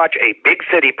very much a big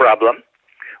city problem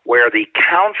where the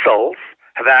councilors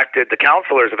have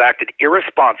acted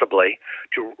irresponsibly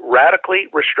to radically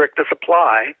restrict the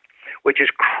supply, which has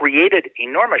created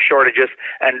enormous shortages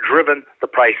and driven the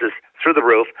prices through the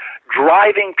roof,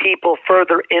 driving people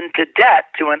further into debt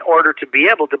in order to be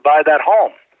able to buy that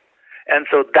home. And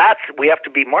so we have to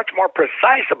be much more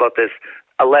precise about this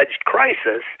alleged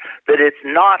crisis, that it's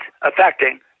not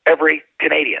affecting every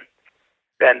Canadian.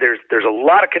 And there's a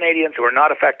lot of Canadians who are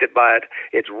not affected by it.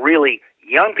 It's really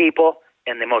young people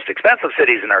in the most expensive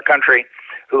cities in our country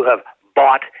who have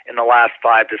bought in the last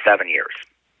 5 to 7 years.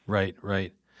 Right.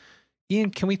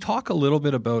 Ian, can we talk a little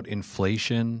bit about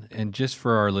inflation? And just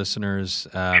for our listeners,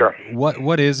 Sure.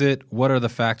 What is it? What are the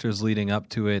factors leading up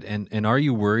to it? And are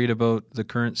you worried about the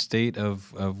current state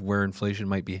of where inflation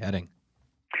might be heading?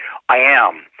 I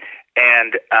am.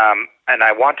 And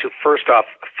I want to first off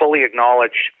fully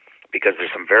acknowledge, because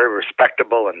there's some very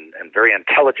respectable and very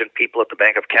intelligent people at the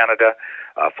Bank of Canada,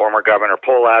 former Governor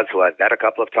Polaz, who I've met a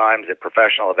couple of times at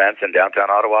professional events in downtown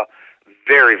Ottawa,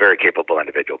 very, very capable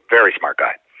individual, very smart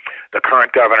guy. The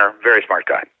current governor, very smart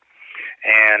guy.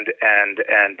 And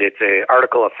it's an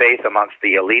article of faith amongst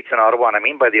the elites in Ottawa, and I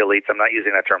mean by the elites, I'm not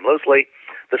using that term loosely,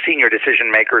 the senior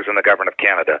decision makers in the government of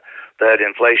Canada, that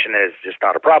inflation is just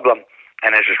not a problem,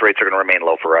 and interest rates are going to remain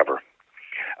low forever.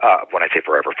 When I say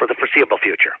forever, for the foreseeable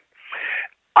future.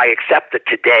 I accept that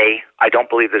today, I don't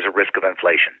believe there's a risk of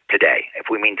inflation today, if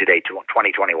we mean today,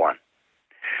 2021.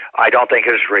 I don't think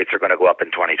interest rates are going to go up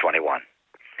in 2021.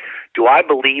 Do I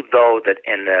believe, though, that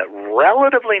in the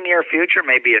relatively near future,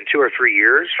 maybe in 2 or 3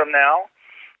 years from now,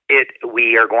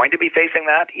 we are going to be facing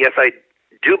that? Yes, I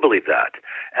do believe that.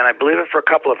 And I believe it for a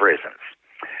couple of reasons.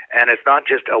 And it's not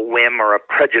just a whim or a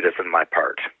prejudice on my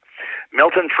part.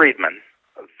 Milton Friedman,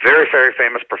 a very, very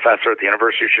famous professor at the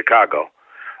University of Chicago,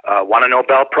 won a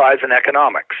Nobel Prize in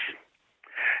economics.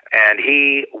 And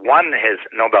he won his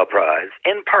Nobel Prize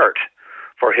in part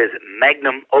for his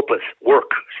magnum opus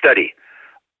study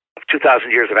of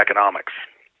 2,000 years of economics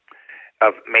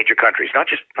of major countries, not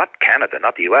Canada,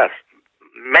 not the U.S.,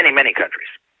 many, many countries.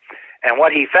 And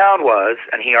what he found was,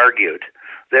 and he argued,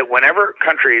 that whenever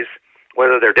countries,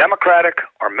 whether they're democratic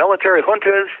or military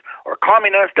juntas or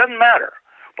communist, doesn't matter,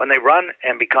 when they run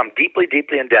and become deeply,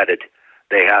 deeply indebted,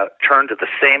 they have turned to the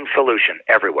same solution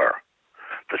everywhere.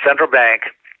 The central bank,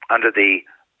 under the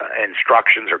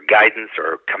instructions or guidance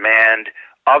or command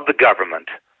of the government,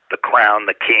 the crown,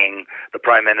 the king, the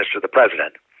prime minister, the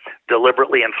president,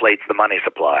 deliberately inflates the money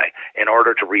supply in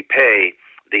order to repay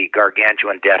the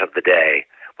gargantuan debt of the day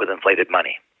with inflated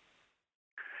money.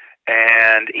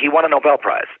 And he won a Nobel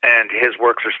Prize, and his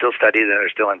works are still studied and are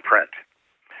still in print.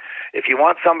 If you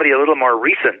want somebody a little more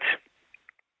recent,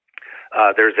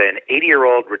 there's an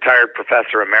 80-year-old retired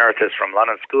professor emeritus from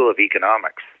London School of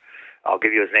Economics. I'll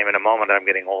give you his name in a moment. I'm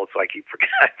getting old, so I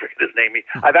forget his name.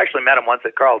 I've actually met him once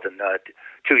at Carleton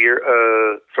 10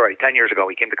 years ago.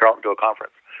 He came to Carleton to a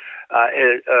conference.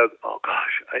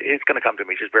 It's going to come to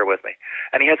me. Just bear with me.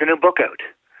 And he has a new book out,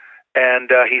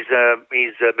 and he's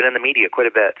been in the media quite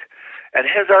a bit. And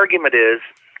his argument is,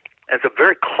 it's a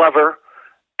very clever,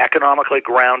 economically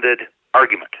grounded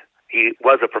argument. He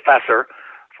was a professor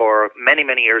for many,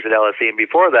 many years at LSE, and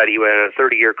before that he had a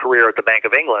 30-year career at the Bank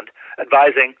of England,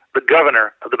 advising the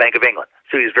governor of the Bank of England.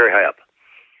 So he was very high up.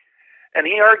 And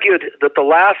he argued that the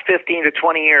last 15 to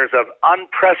 20 years of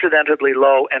unprecedentedly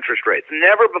low interest rates,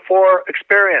 never before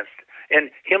experienced in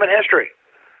human history,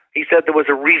 he said there was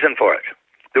a reason for it.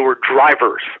 There were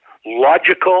drivers,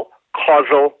 logical,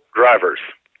 causal drivers.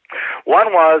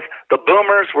 One was the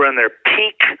boomers were in their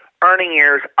peak earning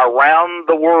years around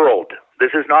the world.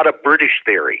 This is not a British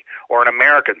theory or an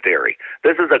American theory.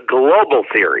 This is a global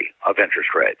theory of interest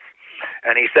rates.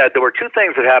 And he said there were two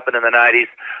things that happened in the 90s.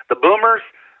 The boomers,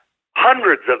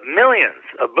 hundreds of millions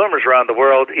of boomers around the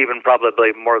world, even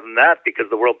probably more than that because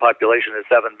the world population is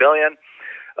 7 billion,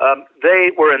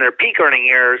 they were in their peak earning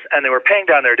years and they were paying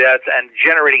down their debts and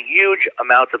generating huge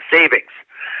amounts of savings.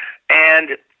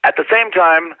 And at the same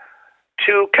time,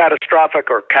 two catastrophic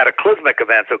or cataclysmic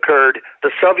events occurred. The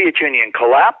Soviet Union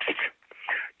collapsed.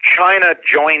 China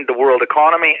joined the world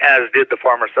economy, as did the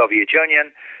former Soviet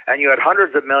Union, and you had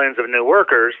hundreds of millions of new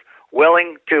workers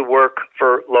willing to work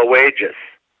for low wages.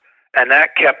 And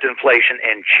that kept inflation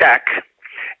in check,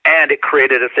 and it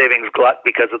created a savings glut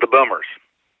because of the boomers.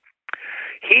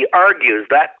 He argues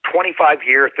that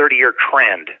 25-year, 30-year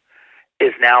trend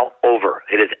is now over.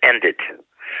 It has ended.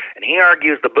 And he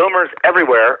argues the boomers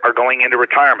everywhere are going into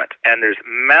retirement. And there's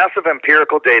massive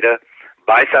empirical data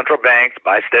by central banks,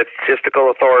 by statistical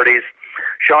authorities,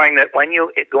 showing that when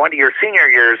you go into your senior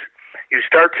years, you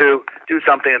start to do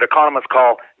something that economists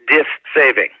call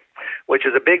dis-saving, which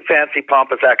is a big, fancy,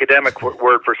 pompous academic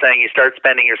word for saying you start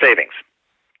spending your savings.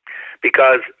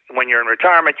 Because when you're in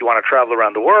retirement, you want to travel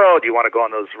around the world, you want to go on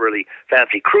those really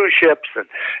fancy cruise ships,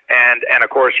 and of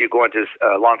course you go into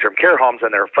long-term care homes,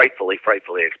 and they're frightfully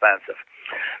expensive.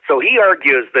 So he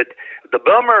argues that the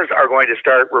boomers are going to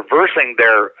start reversing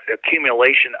their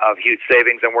accumulation of huge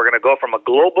savings, and we're going to go from a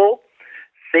global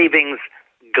savings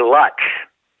glut,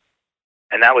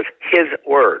 and that was his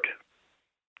word.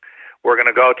 We're going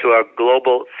to go to a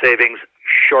global savings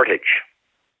shortage,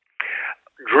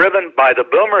 driven by the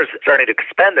boomers starting to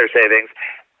spend their savings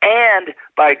and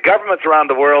by governments around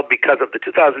the world because of the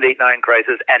 2008-9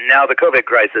 crisis and now the COVID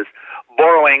crisis,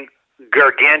 borrowing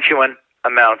gargantuan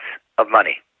amounts of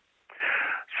money.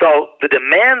 So the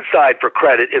demand side for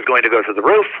credit is going to go through the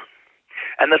roof,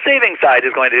 and the savings side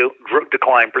is going to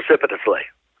decline precipitously.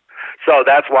 So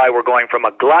that's why we're going from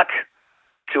a glut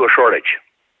to a shortage.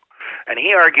 And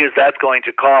he argues that's going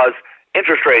to cause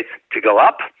interest rates to go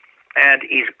up, and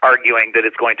he's arguing that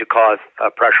it's going to cause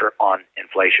pressure on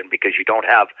inflation because you don't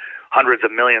have hundreds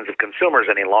of millions of consumers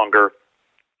any longer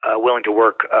willing to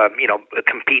work,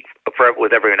 compete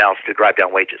with everyone else to drive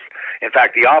down wages. In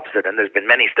fact, the opposite, and there's been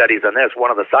many studies on this,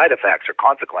 one of the side effects or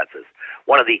consequences,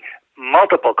 one of the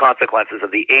multiple consequences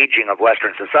of the aging of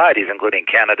Western societies, including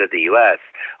Canada, the U.S.,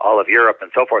 all of Europe,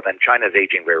 and so forth, and China's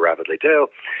aging very rapidly too,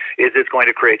 is it's going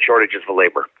to create shortages of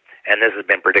labor. And this has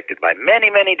been predicted by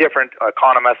many, many different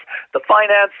economists. The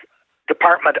Finance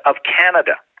Department of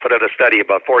Canada put out a study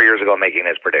about 4 years ago making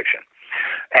this prediction.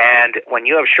 And when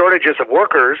you have shortages of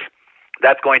workers,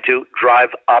 that's going to drive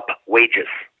up wages.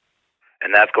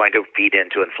 And that's going to feed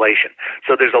into inflation.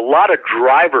 So there's a lot of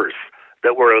drivers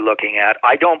that we're looking at.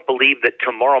 I don't believe that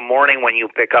tomorrow morning when you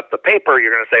pick up the paper,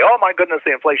 you're going to say, oh my goodness,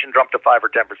 the inflation jumped to 5 or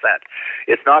 10%.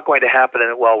 It's not going to happen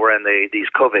while we're in these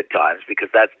COVID times because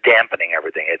that's dampening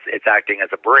everything. It's acting as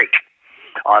a brake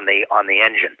on the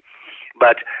engine.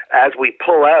 But as we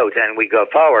pull out and we go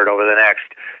forward over the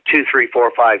next 2, 3,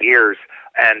 4, 5 years,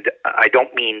 and I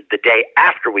don't mean the day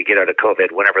after we get out of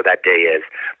COVID, whenever that day is,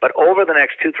 but over the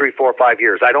next 2, 3, 4, 5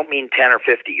 years, I don't mean 10 or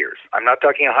 50 years. I'm not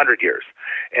talking 100 years.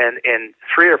 And in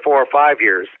 3 or 4 or 5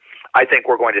 years, I think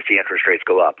we're going to see interest rates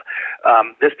go up.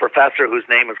 This professor, whose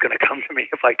name is going to come to me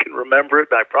if I can remember it,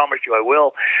 and I promise you I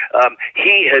will,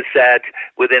 he has said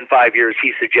within 5 years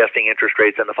he's suggesting interest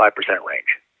rates in the 5%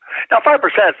 range. Now, 5%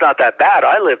 is not that bad.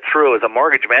 I lived through, as a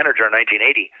mortgage manager in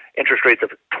 1980, interest rates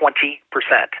of 20%.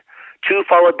 2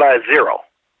 followed by a 0.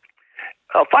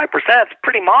 5% is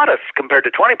pretty modest compared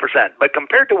to 20%, but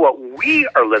compared to what we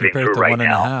are living through right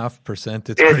now, 1.5%,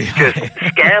 it's pretty high. Just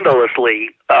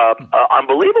scandalously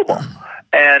unbelievable.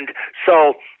 And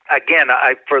so, again,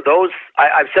 I've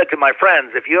said to my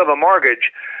friends, if you have a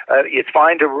mortgage, it's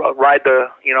fine to ride the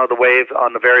wave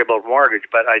on the variable mortgage.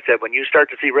 But I said, when you start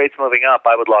to see rates moving up,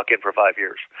 I would lock in for 5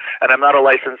 years. And I'm not a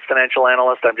licensed financial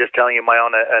analyst. I'm just telling you my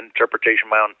own interpretation,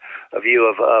 my own view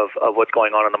of what's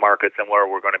going on in the markets and where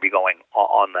we're going to be going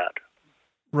on that.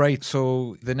 Right.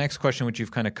 So the next question, which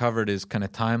you've kind of covered, is kind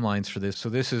of timelines for this. So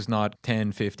this is not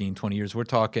 10, 15, 20 years. We're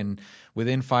talking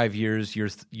within 5 years,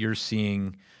 you're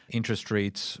seeing interest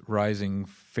rates rising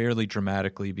fairly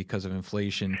dramatically because of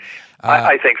inflation.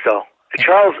 I think so.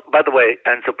 Charles, by the way,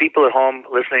 and so people at home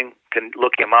listening can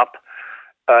look him up.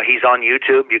 He's on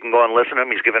YouTube. You can go and listen to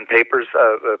him. He's given papers,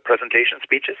 presentation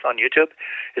speeches on YouTube.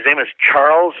 His name is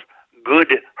Charles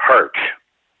Goodhart.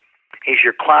 He's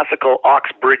your classical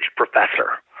Oxbridge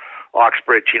professor.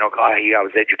 Oxbridge, I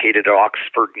was educated at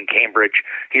Oxford and Cambridge.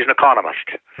 He's an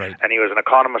economist. Right. And he was an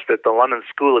economist at the London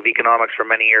School of Economics for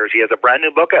many years. He has a brand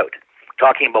new book out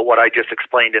talking about what I just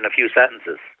explained in a few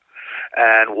sentences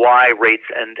and why rates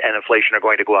and inflation are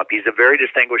going to go up. He's a very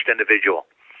distinguished individual.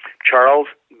 Charles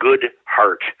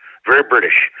Goodhart, very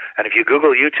British. And if you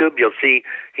Google YouTube, you'll see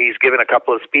he's given a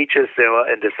couple of speeches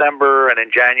in December and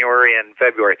in January and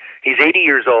February. He's 80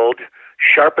 years old,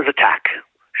 sharp as a tack.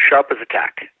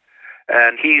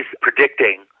 And he's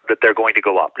predicting that they're going to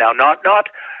go up. Now, not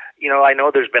I know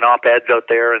there's been op-eds out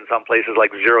there in some places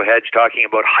like Zero Hedge talking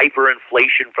about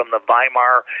hyperinflation from the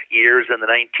Weimar years in the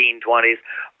 1920s.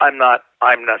 I'm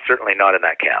certainly not in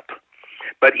that camp.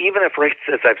 But even if rates,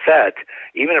 as I've said,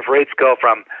 even if rates go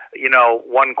from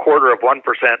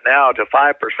 1/4% now to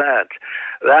 5%,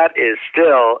 that is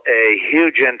still a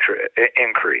huge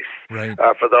increase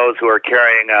for those who are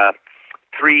carrying a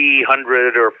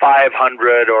 $300 or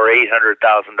 $500 or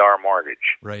 $800,000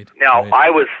 mortgage. Right. Now, I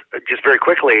was just very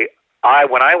quickly.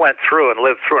 When I went through and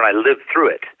I lived through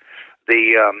it,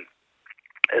 the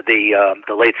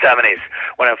late 70s,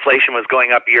 when inflation was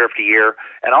going up year after year,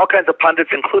 and all kinds of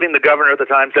pundits, including the governor at the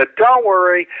time, said, "Don't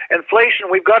worry, inflation,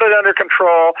 we've got it under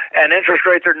control, and interest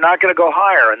rates are not going to go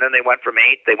higher." And then they went from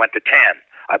 8, they went to 10.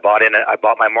 I bought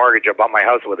my mortgage. I bought my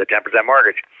house with a 10%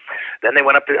 mortgage. Then they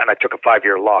went up to, and I took a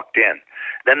 5-year locked in.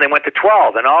 Then they went to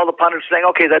 12, and all the pundits were saying,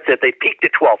 "Okay, that's it. They peaked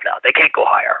at 12 now. They can't go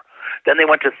higher." Then they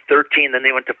went to 13. Then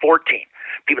they went to 14.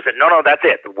 People said, "No, that's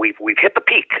it. We've hit the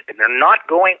peak, and they're not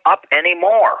going up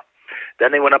anymore."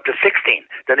 Then they went up to 16.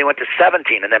 Then they went to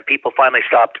 17, and then people finally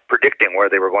stopped predicting where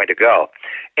they were going to go.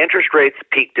 Interest rates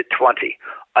peaked at 20.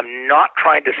 I'm not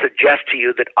trying to suggest to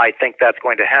you that I think that's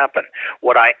going to happen.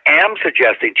 What I am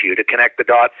suggesting to you, to connect the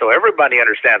dots so everybody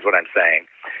understands what I'm saying,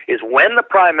 is when the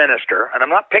Prime Minister, and I'm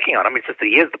not picking on him, it's just that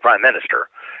he is the Prime Minister,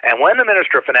 and when the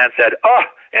Minister of Finance said,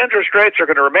 interest rates are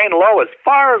going to remain low as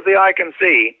far as the eye can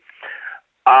see,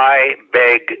 I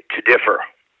beg to differ.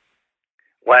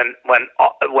 When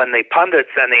the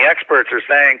pundits and the experts are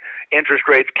saying interest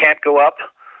rates can't go up,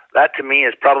 that to me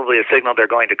is probably a signal they're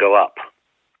going to go up.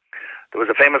 There was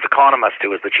a famous economist who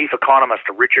was the chief economist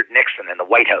to Richard Nixon in the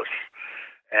White House,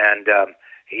 and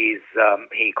he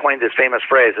coined this famous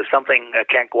phrase: "If something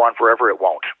can't go on forever, it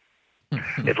won't."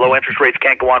 If low interest rates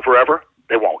can't go on forever,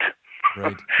 they won't.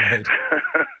 Right.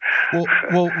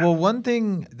 Well, one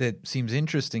thing that seems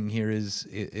interesting here is,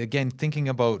 again, thinking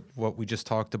about what we just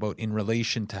talked about in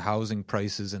relation to housing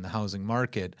prices and the housing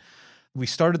market. We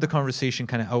started the conversation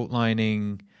kind of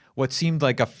outlining what seemed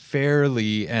like a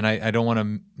fairly, and I don't want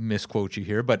to misquote you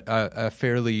here, but a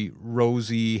fairly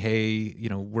rosy,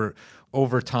 we're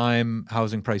over time,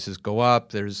 housing prices go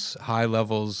up. There's high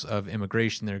levels of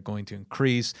immigration that are going to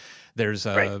increase. There's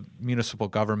municipal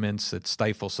governments that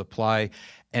stifle supply.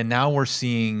 And now we're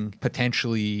seeing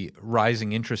potentially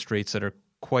rising interest rates that are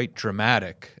quite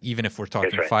dramatic, even if we're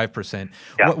talking 5%.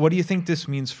 Yeah. What do you think this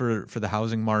means for the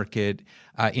housing market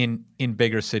in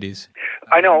bigger cities?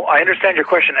 I know. I understand your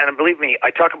question. And believe me,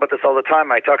 I talk about this all the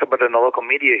time. I talk about it in the local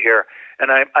media here. And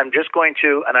I'm just going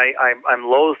to, and I'm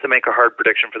loath to make a hard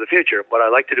prediction for the future. What I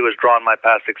like to do is draw on my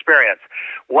past experience.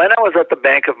 When I was at the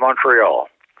Bank of Montreal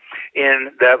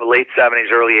in the late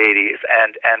 70s, early 80s,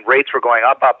 and rates were going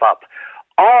up,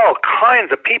 all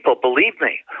kinds of people, believe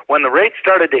me, when the rates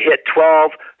started to hit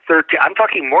 12, 13, I'm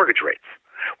talking mortgage rates,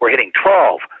 were hitting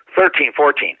 12, 13,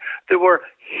 14. There were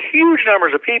huge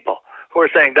numbers of people who are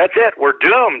saying, "That's it, we're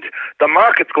doomed. The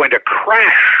market's going to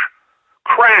crash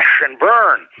and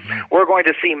burn. We're going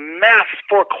to see mass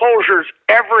foreclosures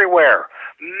everywhere,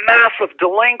 massive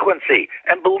delinquency."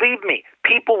 And believe me,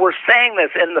 people were saying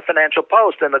this in the Financial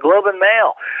Post and the Globe and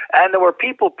Mail, and there were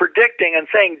people predicting and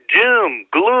saying doom,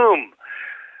 gloom.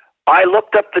 I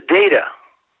looked up the data,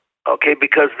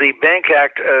 because the Bank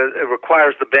Act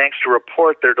requires the banks to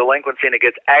report their delinquency, and it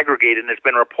gets aggregated, and it's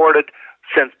been reported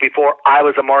since before I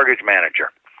was a mortgage manager.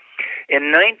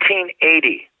 In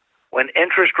 1980, when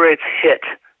interest rates hit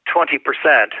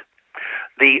 20%,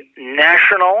 the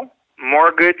national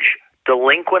mortgage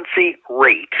delinquency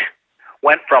rate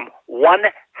went from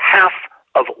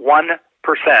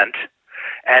 0.5%,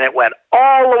 and it went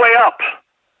all the way up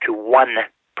to 1%.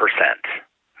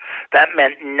 That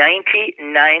meant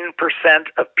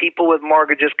 99% of people with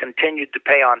mortgages continued to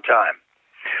pay on time.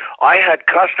 I had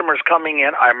customers coming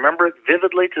in, I remember it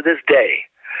vividly to this day,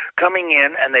 coming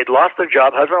in and they'd lost their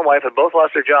job, husband and wife had both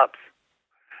lost their jobs.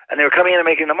 And they were coming in and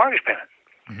making the mortgage payment.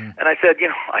 Mm-hmm. And I said,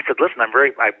 listen,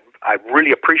 I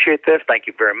really appreciate this. Thank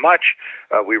you very much.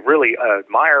 We really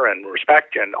admire and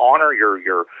respect and honor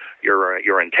your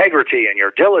integrity and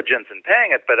your diligence in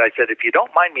paying it. But I said, if you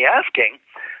don't mind me asking,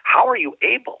 how are you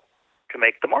able to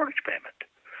make the mortgage payment?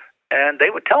 And they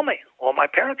would tell me, well, my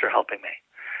parents are helping me.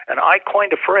 And I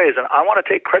coined a phrase, and I want to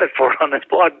take credit for it on this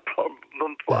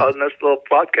on this little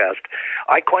podcast.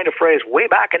 I coined a phrase way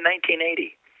back in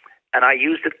 1980, and I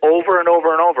used it over and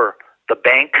over and over, the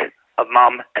bank of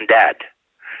mom and dad.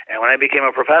 And when I became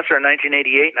a professor in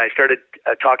 1988 and I started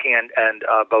talking and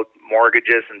about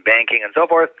mortgages and banking and so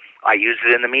forth, I used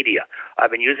it in the media.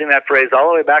 I've been using that phrase all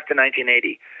the way back to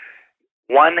 1980.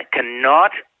 One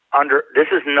cannot this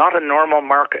is not a normal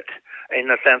market in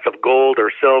the sense of gold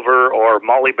or silver or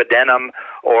molybdenum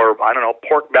or,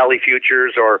 pork belly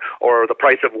futures or the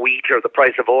price of wheat or the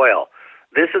price of oil.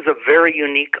 This is a very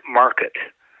unique market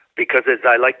because as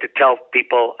I like to tell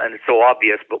people, and it's so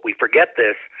obvious, but we forget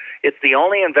this, it's the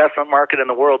only investment market in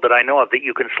the world that I know of that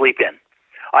you can sleep in.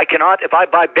 I cannot, if I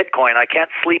buy Bitcoin, I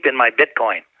can't sleep in my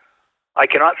Bitcoin. I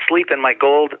cannot sleep in my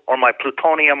gold or my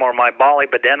plutonium or my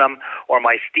molybdenum or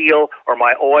my steel or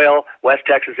my oil, West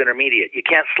Texas Intermediate. You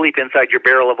can't sleep inside your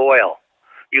barrel of oil.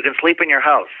 You can sleep in your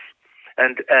house,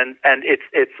 and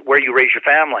it's where you raise your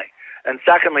family. And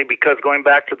secondly, because going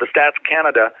back to the Stats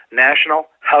Canada National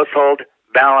Household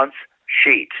Balance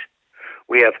Sheet,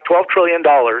 we have $12 trillion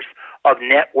of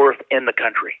net worth in the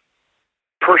country.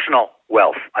 Personal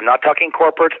wealth. I'm not talking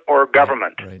corporate or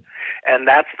government. Right. And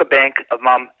that's the bank of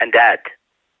mom and dad.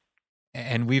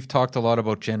 And we've talked a lot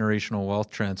about generational wealth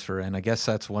transfer, and I guess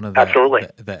that's one of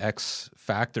the X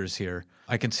factors here.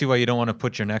 I can see why you don't want to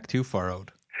put your neck too far out.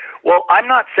 Well, I'm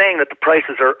not saying that the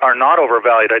prices are not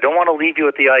overvalued. I don't want to leave you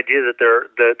with the idea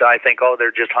that I think,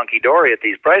 they're just hunky-dory at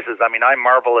these prices. I mean, I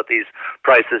marvel at these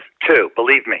prices too,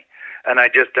 believe me. And they're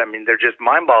just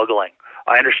mind-boggling.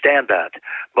 I understand that.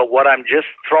 But what I'm just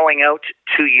throwing out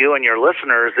to you and your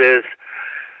listeners is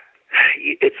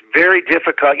it's very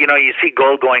difficult. You know, you see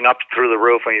gold going up through the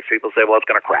roof and you see people say, well, it's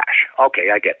going to crash.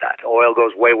 Okay, I get that. Oil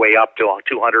goes way, way up to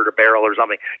 200 a barrel or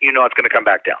something. You know it's going to come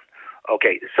back down.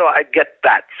 Okay, so I get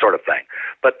that sort of thing.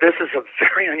 But this is a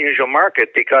very unusual market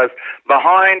because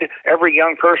behind every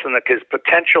young person that is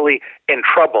potentially in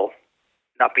trouble,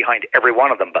 not behind every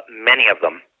one of them, but many of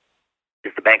them,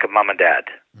 is the bank of mom and dad.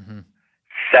 Mm-hmm.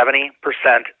 70%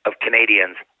 of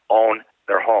Canadians own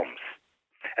their homes.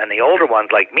 And the older ones,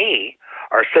 like me,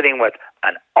 are sitting with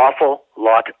an awful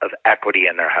lot of equity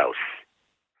in their house.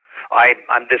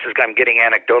 I'm getting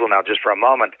anecdotal now just for a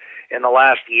moment. In the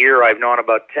last year, I've known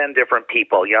about 10 different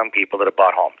people, young people, that have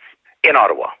bought homes in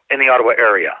Ottawa, in the Ottawa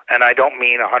area. And I don't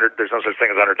mean 100, there's no such thing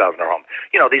as $100,000 home.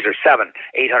 You know, these are $700,000,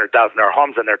 $800,000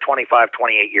 homes, and they're 25,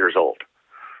 28 years old.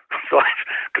 So,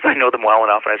 because I know them well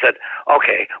enough, and I said,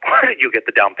 okay, where did you get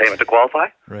the down payment to qualify?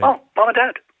 Right. Oh, mom and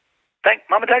dad.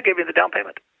 Mom and dad gave me the down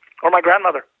payment, or my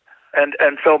grandmother. And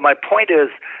so my point is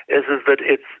that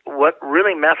it's what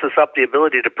really messes up the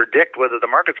ability to predict whether the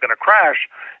market's going to crash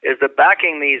is that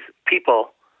backing these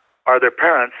people are their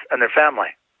parents and their family.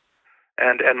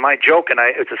 And my joke,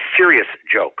 it's a serious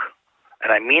joke,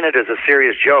 and I mean it as a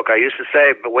serious joke. I used to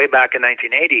say, but way back in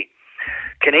 1980,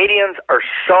 Canadians are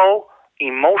so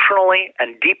emotionally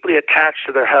and deeply attached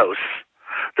to their house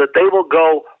that they will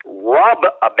go rob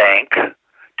a bank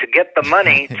to get the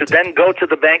money to then go to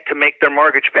the bank to make their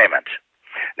mortgage payment.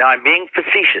 Now, I'm being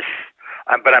facetious,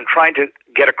 but I'm trying to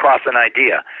get across an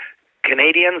idea.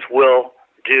 Canadians will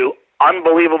do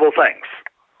unbelievable things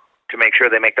to make sure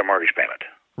they make their mortgage payment.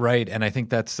 Right, and I think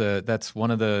that's one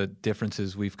of the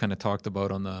differences we've kind of talked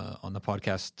about on the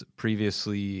podcast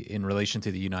previously in relation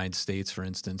to the United States, for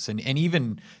instance, and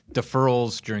even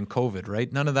deferrals during COVID.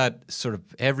 Right, none of that sort of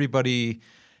everybody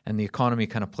and the economy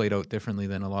kind of played out differently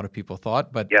than a lot of people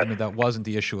thought, but yes. That wasn't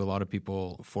the issue a lot of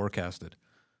people forecasted.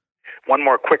 One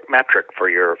more quick metric for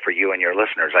you and your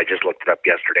listeners. I just looked it up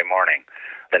yesterday morning.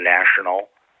 The national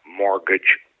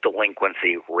mortgage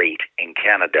delinquency rate in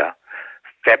Canada,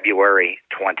 February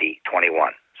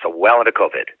 2021. So well into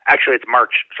COVID. Actually, it's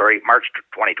March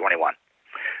 2021.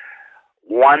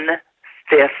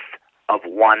 1/5 of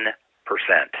 1%.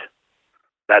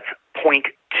 That's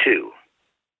 0.2.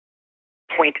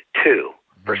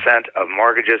 0.2% of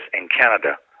mortgages in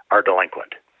Canada are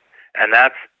delinquent. And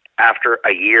that's after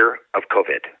a year of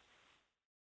COVID.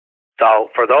 So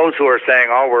for those who are saying,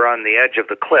 we're on the edge of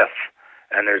the cliff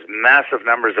and there's massive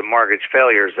numbers of mortgage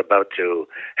failures about to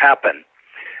happen,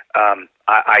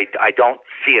 I don't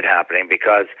see it happening,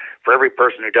 because for every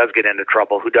person who does get into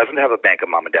trouble who doesn't have a bank of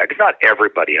mom and dad, because not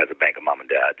everybody has a bank of mom and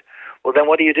dad, well, then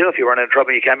what do you do if you run into trouble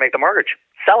and you can't make the mortgage?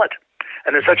 Sell it.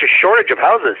 And there's such a shortage of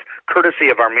houses, courtesy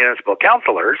of our municipal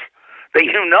councillors, that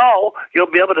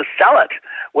you'll be able to sell it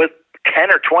with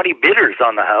 10 or 20 bidders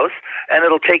on the house, and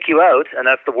it'll take you out, and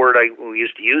that's the word we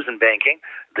used to use in banking,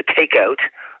 the takeout.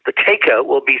 The takeout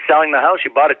will be selling the house.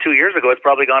 You bought it 2 years ago. It's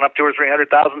probably gone up $200,000 or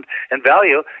 $300,000 in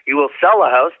value. You will sell the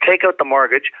house, take out the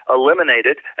mortgage, eliminate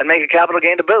it, and make a capital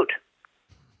gain to boot.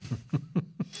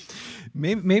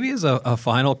 Maybe as a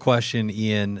final question,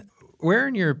 Ian, where,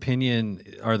 in your opinion,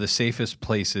 are the safest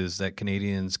places that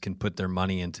Canadians can put their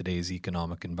money in today's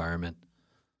economic environment?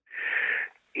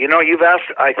 You've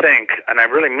asked, I think, and I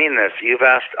really mean this, you've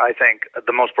asked, I think,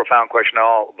 the most profound question of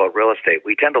all about real estate.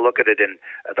 We tend to look at it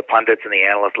the pundits and the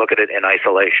analysts look at it in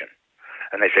isolation.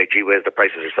 And they say, gee whiz, the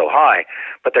prices are so high.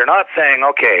 But they're not saying,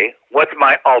 okay, what's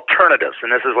my alternatives?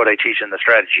 And this is what I teach in the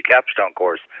Strategy Capstone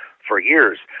course for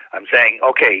years. I'm saying,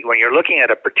 okay, when you're looking at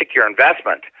a particular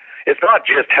investment, it's not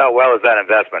just how well is that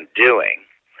investment doing.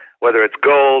 whether it's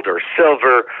gold or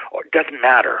silver, or it doesn't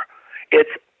matter. It's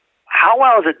how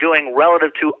well is it doing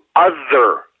relative to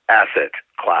other asset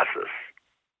classes?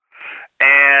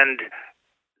 And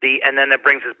then that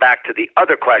brings us back to the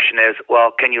other question is,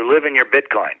 well, can you live in your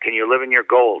Bitcoin? Can you live in your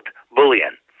gold,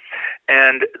 bullion?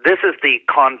 And this is the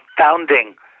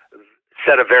confounding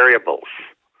set of variables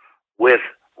with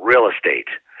real estate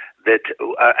that,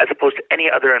 as opposed to any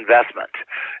other investment.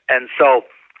 And so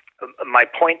my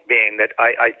point being that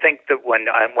I think that when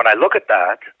I look at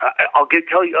that,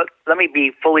 tell you, let me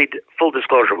be full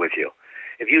disclosure with you.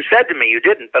 If you said to me, you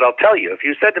didn't, but I'll tell you, if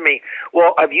you said to me,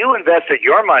 well, have you invested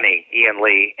your money, Ian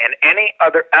Lee, in any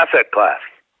other asset class?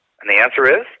 And the answer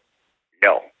is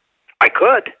no. I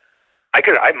could.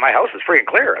 My house is free and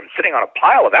clear. I'm sitting on a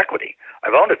pile of equity.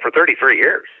 I've owned it for 33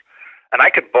 years. And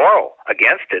I could borrow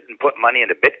against it and put money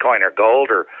into Bitcoin or gold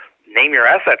or name your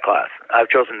asset class. I've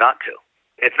chosen not to.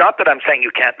 It's not that I'm saying you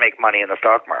can't make money in the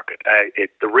stock market.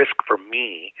 The risk for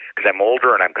me, because I'm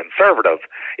older and I'm conservative,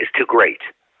 is too great.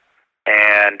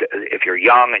 And if you're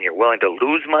young and you're willing to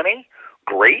lose money,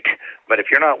 great. But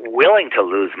if you're not willing to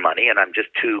lose money, and I'm just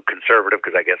too conservative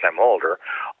because I guess I'm older,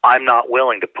 I'm not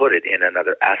willing to put it in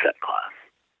another asset class.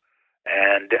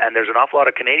 And there's an awful lot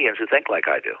of Canadians who think like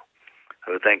I do,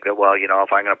 who think that, well,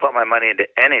 if I'm going to put my money into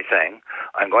anything,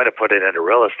 I'm going to put it into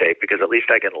real estate because at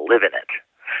least I can live in it.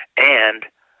 And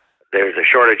there's a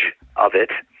shortage of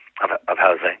it, of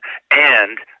housing,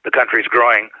 and the country's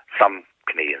growing. Some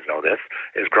Canadians know this,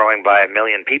 is growing by 1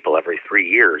 million people every 3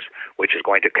 years, which is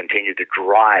going to continue to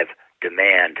drive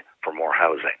demand for more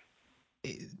housing.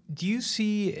 Do you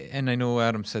see, and I know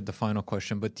Adam said the final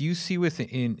question, but do you see with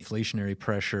inflationary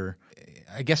pressure,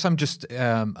 I guess I'm just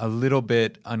a little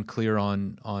bit unclear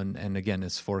on, and again,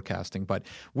 it's forecasting, but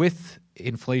with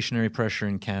inflationary pressure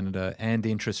in Canada and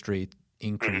interest rate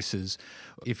increases,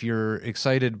 if you're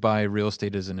excited by real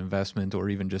estate as an investment or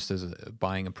even just as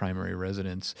buying a primary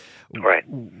residence, right?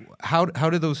 How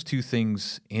do those two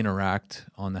things interact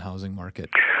on the housing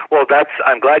market? Well,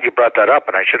 I'm glad you brought that up,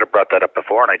 and I should have brought that up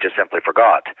before, and I just simply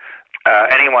forgot.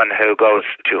 Anyone who goes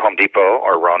to Home Depot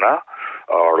or Rona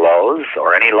or Lowe's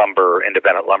or any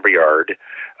independent lumber yard,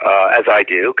 as I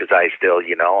do, because I still,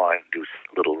 I do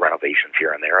little renovations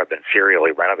here and there. I've been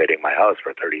serially renovating my house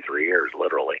for 33 years,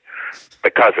 literally,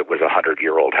 because it was a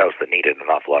 100-year-old house that needed an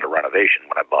awful lot of renovation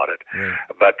when I bought it. Right.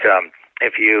 But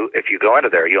if you go into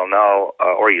there, you'll know,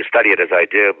 or you study it as I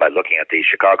do by looking at the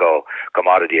Chicago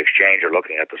Commodity Exchange or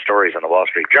looking at the stories in the Wall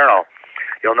Street Journal,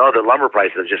 you'll know that lumber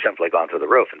prices have just simply gone through the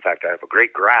roof. In fact, I have a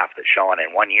great graph that's showing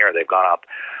in 1 year they've gone up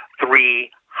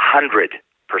 300%.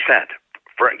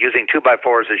 For using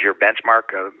 2x4s as your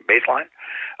benchmark baseline,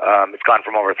 it's gone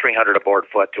from over 300 a board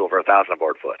foot to over 1,000 a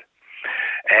board foot.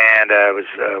 And I was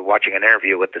watching an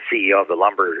interview with the CEO of the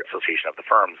Lumber Association of the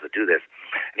firms that do this,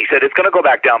 and he said it's going to go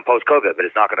back down post-COVID, but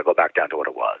it's not going to go back down to what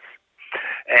it was.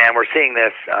 And we're seeing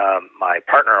this. My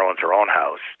partner owns her own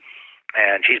house,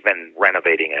 and she's been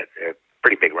renovating it,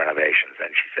 pretty big renovations.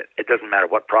 And she said it doesn't matter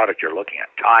what product you're looking at,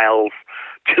 tiles,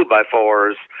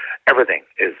 2x4s, everything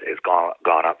is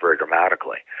gone up very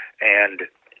dramatically, and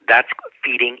that's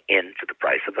feeding into the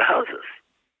price of the houses.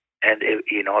 And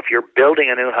if you're building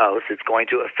a new house, it's going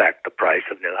to affect the price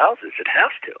of new houses. It has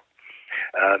to.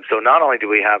 So not only do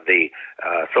we have the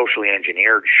socially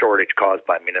engineered shortage caused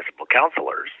by municipal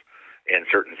councilors in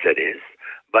certain cities,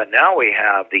 but now we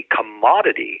have the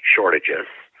commodity shortages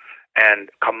and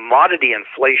commodity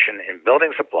inflation in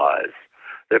building supplies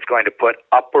that's going to put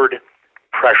upward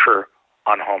pressure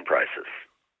on home prices.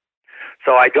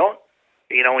 So I don't,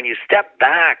 when you step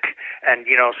back and,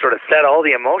 sort of set all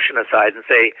the emotion aside and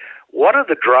say, what are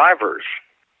the drivers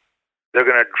that are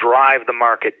going to drive the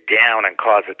market down and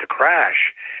cause it to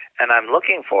crash? And I'm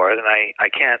looking for it, and I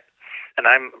can't, and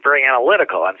I'm very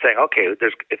analytical. I'm saying, okay,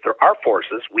 if there are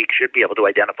forces, we should be able to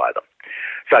identify them.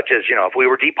 Such as, if we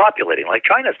were depopulating like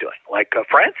China's doing, like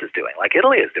France is doing, like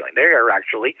Italy is doing, they are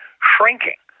actually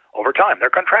shrinking over time. They're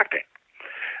contracting.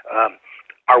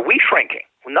 Are we shrinking?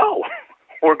 No.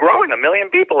 We're growing 1 million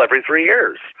people every 3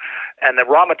 years. And the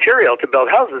raw material to build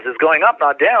houses is going up,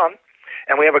 not down.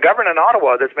 And we have a government in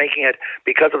Ottawa that's making it,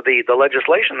 because of the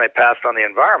legislation they passed on the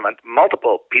environment,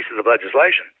 multiple pieces of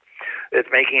legislation, it's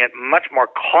making it much more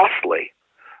costly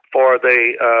for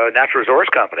the natural resource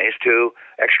companies to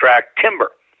extract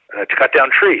timber, to cut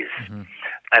down trees,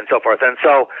 and so forth. And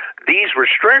so these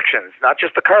restrictions, not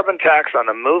just the carbon tax on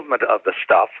the movement of the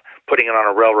stuff, putting it on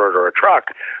a railroad or a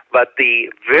truck, but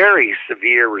the very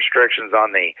severe restrictions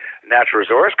on the natural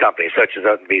resource companies, such as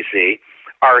out in BC,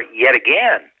 are yet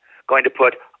again going to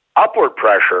put upward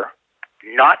pressure,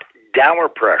 not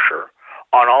downward pressure,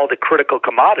 on all the critical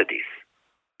commodities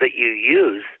that you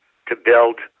use to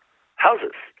build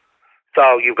houses.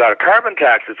 So you've got a carbon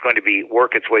tax that's going to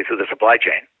work its way through the supply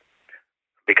chain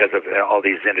because of all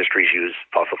these industries use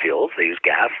fossil fuels. They use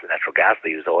gas, natural gas,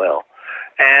 they use oil.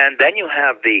 And then you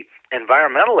have the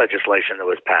environmental legislation that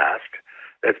was passed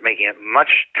that's making it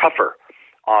much tougher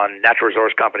on natural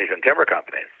resource companies and timber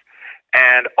companies.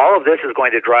 And all of this is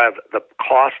going to drive the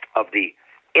cost of the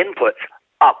inputs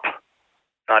up,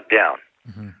 not down.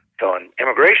 Mm-hmm. So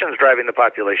immigration is driving the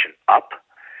population up.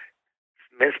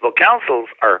 Municipal councils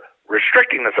are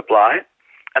restricting the supply,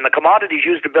 and the commodities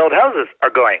used to build houses are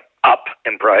going up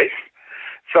in price.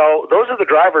 So those are the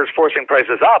drivers forcing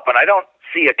prices up, and I don't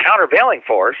see a countervailing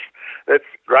force that's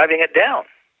driving it down.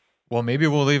 Well, maybe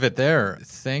we'll leave it there.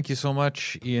 Thank you so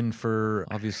much, Ian, for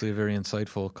obviously a very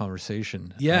insightful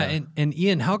conversation. Yeah, and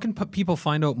Ian, how can people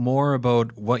find out more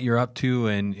about what you're up to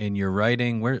and your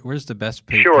writing? Where's the best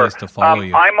place to follow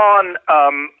you? I'm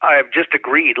on, I've just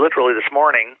agreed literally this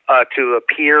morning to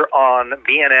appear on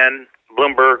BNN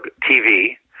Bloomberg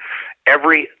TV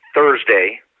every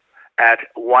Thursday at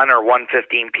 1 or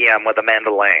 1:15 p.m. with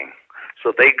Amanda Lang.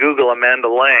 So if they Google Amanda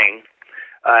Lang,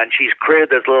 and she's created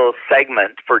this little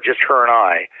segment for just her and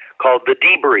I called The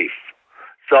Debrief.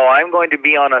 So I'm going to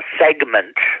be on a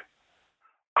segment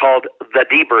called The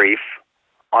Debrief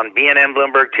on BNN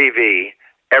Bloomberg TV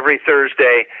every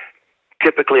Thursday,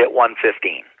 typically at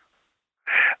 1:15.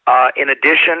 In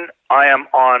addition, I am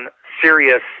on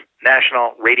Sirius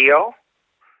National Radio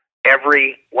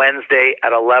every Wednesday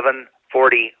at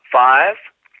 11:45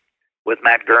 with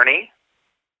Matt Gurney.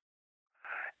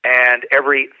 And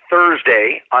every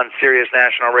Thursday on Sirius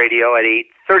National Radio at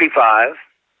 8:35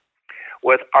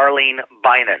 with Arlene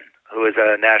Bynon, who is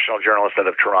a national journalist out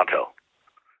of Toronto.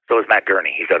 So is Matt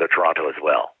Gurney. He's out of Toronto as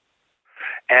well.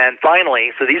 And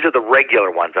finally, so these are the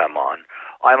regular ones I'm on.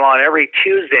 I'm on every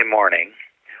Tuesday morning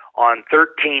on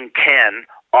 1310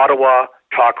 Ottawa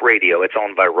Talk Radio. It's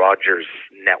owned by Rogers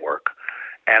Network.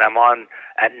 And I'm on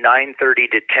at 9:30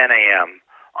 to 10 a.m.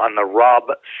 on the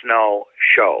Rob Snow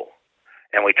Show.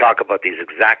 And we talk about these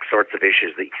exact sorts of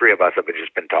issues that three of us have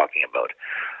just been talking about.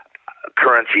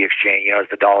 Currency exchange, is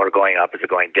the dollar going up? Is it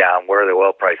going down? Where are the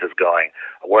oil prices going?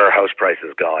 Where are house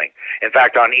prices going? In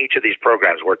fact, on each of these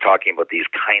programs, we're talking about these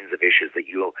kinds of issues that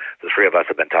the three of us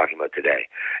have been talking about today.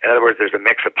 In other words, there's a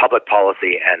mix of public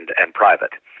policy and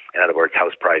private. In other words,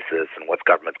 house prices and what's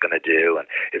government's going to do, and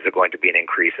is there going to be an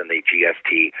increase in the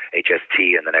GST,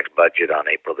 HST in the next budget on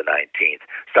April the 19th,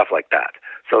 stuff like that.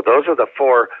 So those are the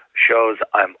four shows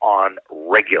I'm on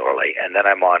regularly, and then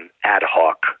I'm on ad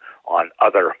hoc on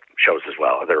other shows as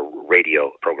well, other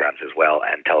radio programs as well,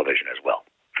 and television as well.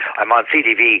 I'm on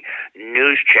CTV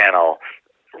News Channel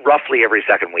roughly every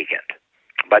second weekend,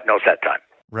 but no set time.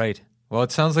 Right. Well,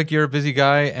 it sounds like you're a busy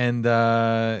guy, and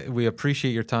we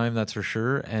appreciate your time, that's for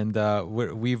sure. And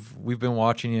we've been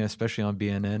watching you, especially on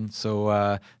BNN.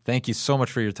 So thank you so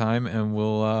much for your time, and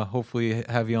we'll hopefully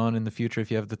have you on in the future if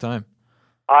you have the time.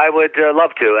 I would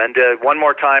love to. And one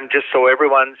more time, just so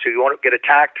you won't get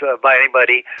attacked by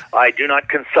anybody, I do not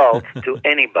consult to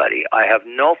anybody. I have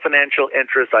no financial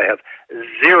interest. I have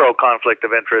zero conflict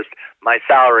of interest. My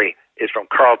salary is from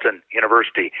Carleton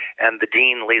University, and the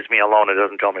dean leaves me alone and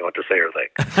doesn't tell me what to say or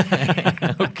think.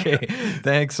 Okay.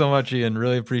 Thanks so much, Ian.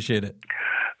 Really appreciate it.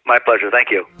 My pleasure. Thank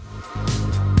you.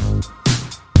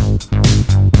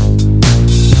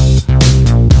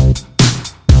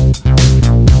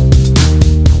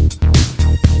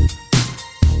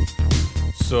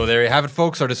 So there you have it,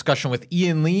 folks. Our discussion with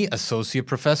Ian Lee, Associate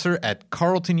Professor at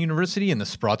Carleton University in the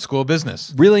Sprott School of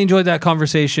Business. Really enjoyed that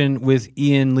conversation with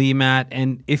Ian Lee, Matt.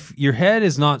 And if your head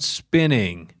is not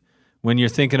spinning when you're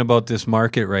thinking about this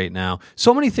market right now,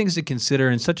 so many things to consider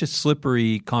in such a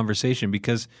slippery conversation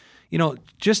because,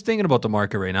 just thinking about the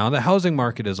market right now, the housing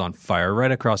market is on fire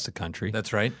right across the country.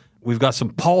 That's right. We've got some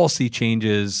policy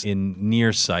changes in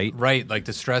near sight. Right, like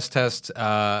the stress test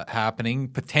happening,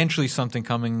 potentially something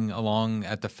coming along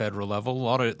at the federal level.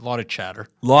 A lot of chatter.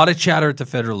 A lot of chatter at the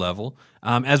federal level.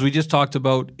 As we just talked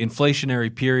about,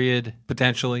 inflationary period,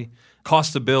 potentially.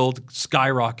 Cost to build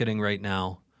skyrocketing right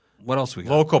now. What else we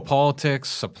got? Local politics,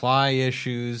 supply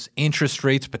issues, interest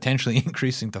rates potentially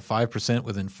increasing to 5%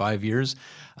 within 5 years.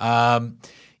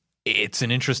 It's an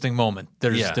interesting moment.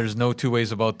 There's no two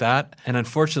ways about that. And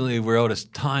unfortunately, we're out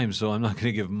of time, so I'm not going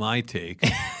to give my take.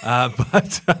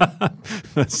 But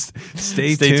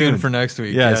stay tuned for next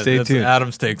week. Yeah, stay tuned.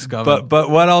 Adam's take's coming. But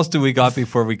what else do we got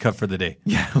before we cut for the day?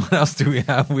 Yeah, what else do we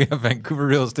have? We have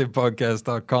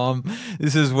VancouverRealEstatePodcast.com.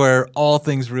 This is where all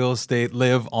things real estate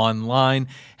live online.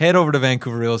 Head over to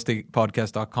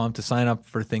VancouverRealEstatePodcast.com to sign up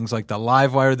for things like the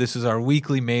Livewire. This is our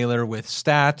weekly mailer with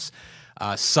stats,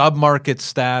 sub-market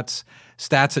stats,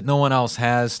 stats that no one else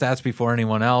has, stats before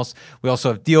anyone else. We also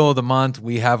have Deal of the Month.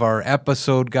 We have our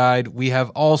episode guide. We have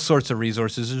all sorts of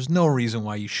resources. There's no reason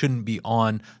why you shouldn't be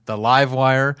on the live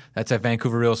wire. That's at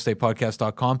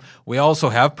VancouverRealEstatePodcast.com. We also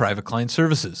have private client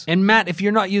services. And Matt, if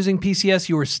you're not using PCS,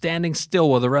 you are standing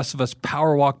still while the rest of us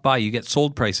power walk by. You get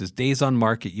sold prices, days on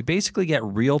market. You basically get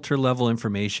realtor level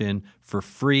information for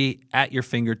free at your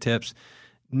fingertips.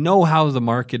 Know how the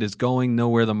market is going, know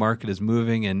where the market is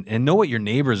moving, and know what your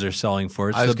neighbors are selling for.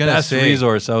 It's the best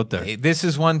resource out there. This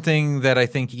is one thing that I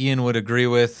think Ian would agree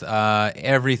with.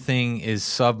 Everything is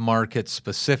sub-market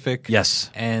specific.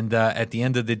 Yes. And at the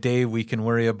end of the day, we can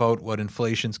worry about what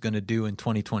inflation's going to do in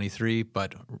 2023.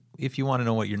 But if you want to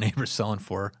know what your neighbor's selling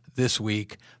for this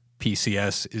week,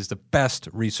 PCS is the best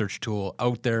research tool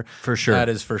out there. For sure. That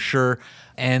is for sure.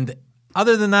 And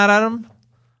other than that, Adam,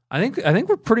 I think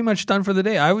we're pretty much done for the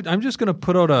day. I'm just going to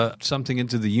put out something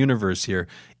into the universe here.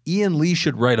 Ian Lee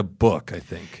should write a book, I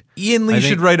think. Ian Lee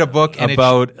should write a book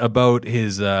about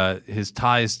his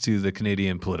ties to the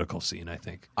Canadian political scene, I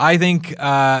think. I think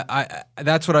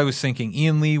that's what I was thinking.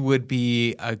 Ian Lee would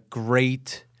be a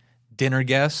great dinner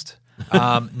guest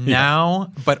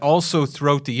now, but also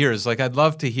throughout the years. Like, I'd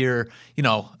love to hear,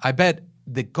 I bet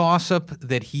the gossip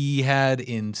that he had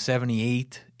in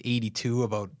 78, 82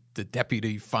 about the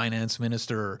deputy finance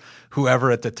minister or whoever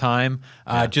at the time,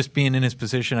 just being in his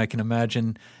position, I can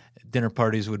imagine dinner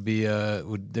parties there'd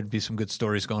be some good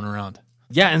stories going around.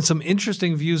 Yeah, and some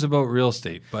interesting views about real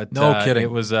estate. But no kidding, it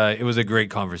was a great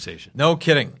conversation. No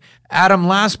kidding, Adam.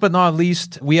 Last but not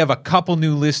least, we have a couple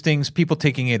new listings. People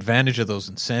taking advantage of those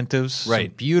incentives.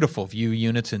 Right, some beautiful view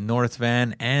units in North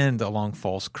Van and along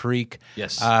Falls Creek.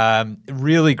 Yes,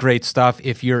 really great stuff.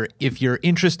 If you're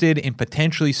interested in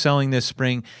potentially selling this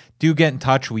spring, do get in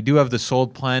touch. We do have the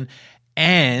sold plan,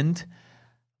 and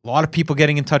a lot of people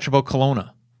getting in touch about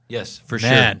Kelowna. Yes, for sure.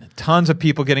 Man, tons of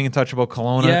people getting in touch about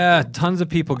Kelowna. Yeah, tons of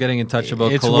people getting in touch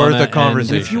about Kelowna. It's worth a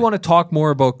conversation. And if you want to talk more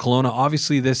about Kelowna,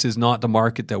 obviously this is not the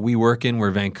market that we work in.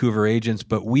 We're Vancouver agents,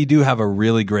 but we do have a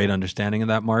really great understanding of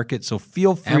that market. So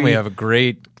feel free. And we have a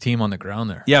great team on the ground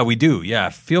there. Yeah, we do.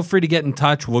 Yeah. Feel free to get in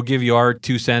touch. We'll give you our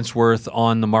 2 cents worth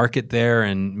on the market there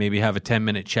and maybe have a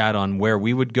 10-minute chat on where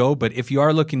we would go. But if you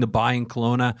are looking to buy in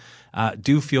Kelowna,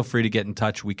 do feel free to get in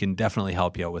touch. We can definitely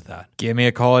help you out with that. Give me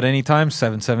a call at any time,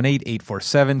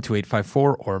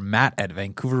 778-847-2854 or Matt at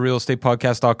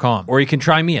VancouverRealEstatePodcast.com. Or you can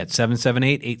try me at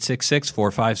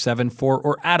 778-866-4574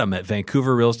 or Adam at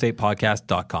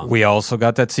VancouverRealEstatePodcast.com. We also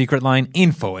got that secret line,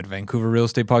 info at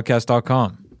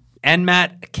VancouverRealEstatePodcast.com. And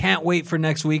Matt, can't wait for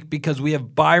next week because we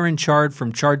have Byron Chard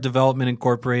from Chard Development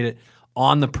Incorporated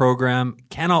on the program.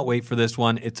 Cannot wait for this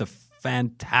one. It's a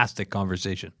fantastic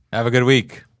conversation. Have a good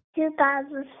week.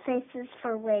 2000 Faces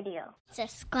for Radio.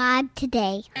 Subscribe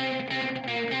today.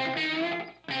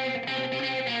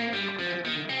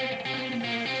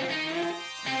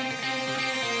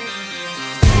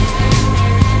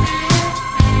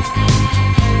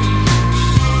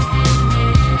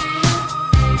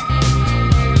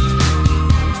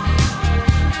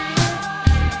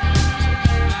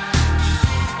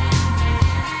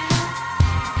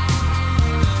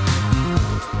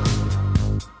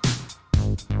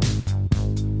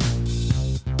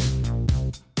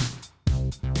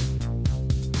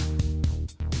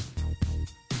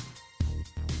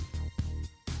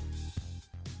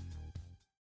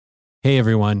 Hey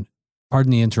everyone,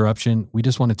 pardon the interruption. We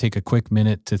just want to take a quick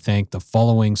minute to thank the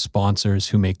following sponsors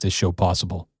who make this show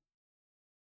possible.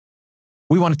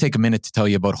 We want to take a minute to tell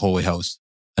you about Holy House,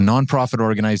 a nonprofit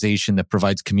organization that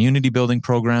provides community building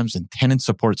programs and tenant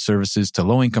support services to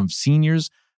low-income seniors,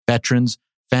 veterans,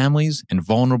 families, and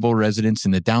vulnerable residents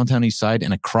in the downtown east side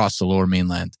and across the lower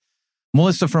mainland.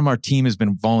 Melissa from our team has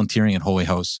been volunteering at Holy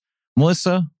House.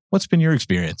 Melissa, what's been your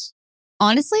experience?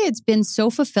 Honestly, it's been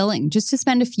so fulfilling just to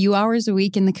spend a few hours a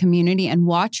week in the community and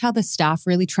watch how the staff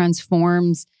really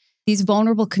transforms these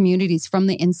vulnerable communities from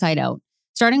the inside out,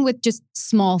 starting with just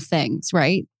small things,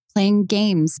 right? Playing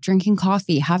games, drinking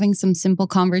coffee, having some simple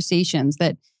conversations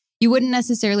that you wouldn't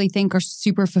necessarily think are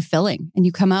super fulfilling. And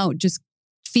you come out just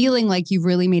feeling like you've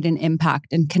really made an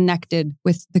impact and connected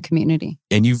with the community.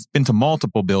 And you've been to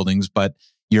multiple buildings, but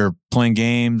you're playing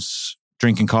games,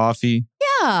 drinking coffee.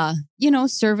 Yeah,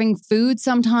 serving food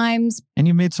sometimes. And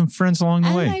you made some friends along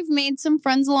the way. And I've made some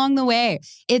friends along the way.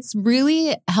 It's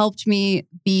really helped me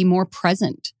be more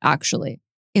present, actually,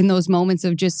 in those moments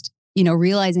of just,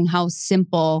 realizing how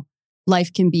simple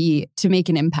life can be to make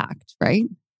an impact, right?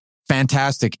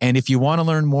 Fantastic. And if you want to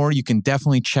learn more, you can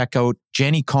definitely check out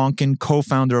Jenny Conkin,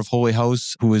 co-founder of Holy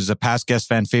House, who is a past guest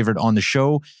fan favorite on the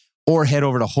show, or head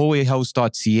over to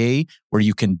holyhouse.ca where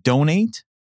you can donate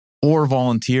or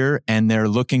volunteer, and they're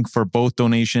looking for both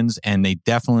donations, and they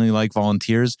definitely like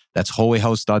volunteers. That's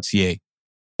hallwayhouse.ca.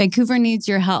 Vancouver needs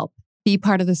your help. Be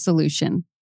part of the solution.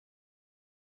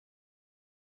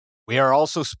 We are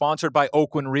also sponsored by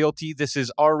Oakwyn Realty. This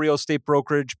is our real estate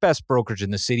brokerage, best brokerage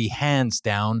in the city, hands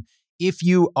down. If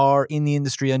you are in the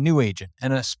industry, a new agent,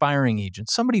 an aspiring agent,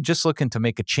 somebody just looking to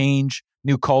make a change,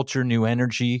 new culture, new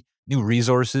energy, new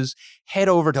resources, head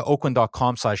over to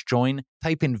oakwyn.com/join,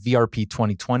 type in VRP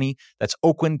 2020. That's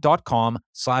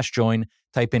oakwyn.com/join,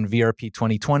 type in VRP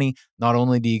 2020. Not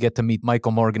only do you get to meet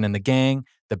Michael Morgan and the gang,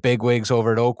 the bigwigs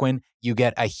over at Oakwyn, you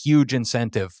get a huge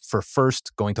incentive for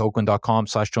first going to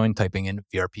oakwyn.com/join, typing in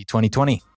VRP 2020.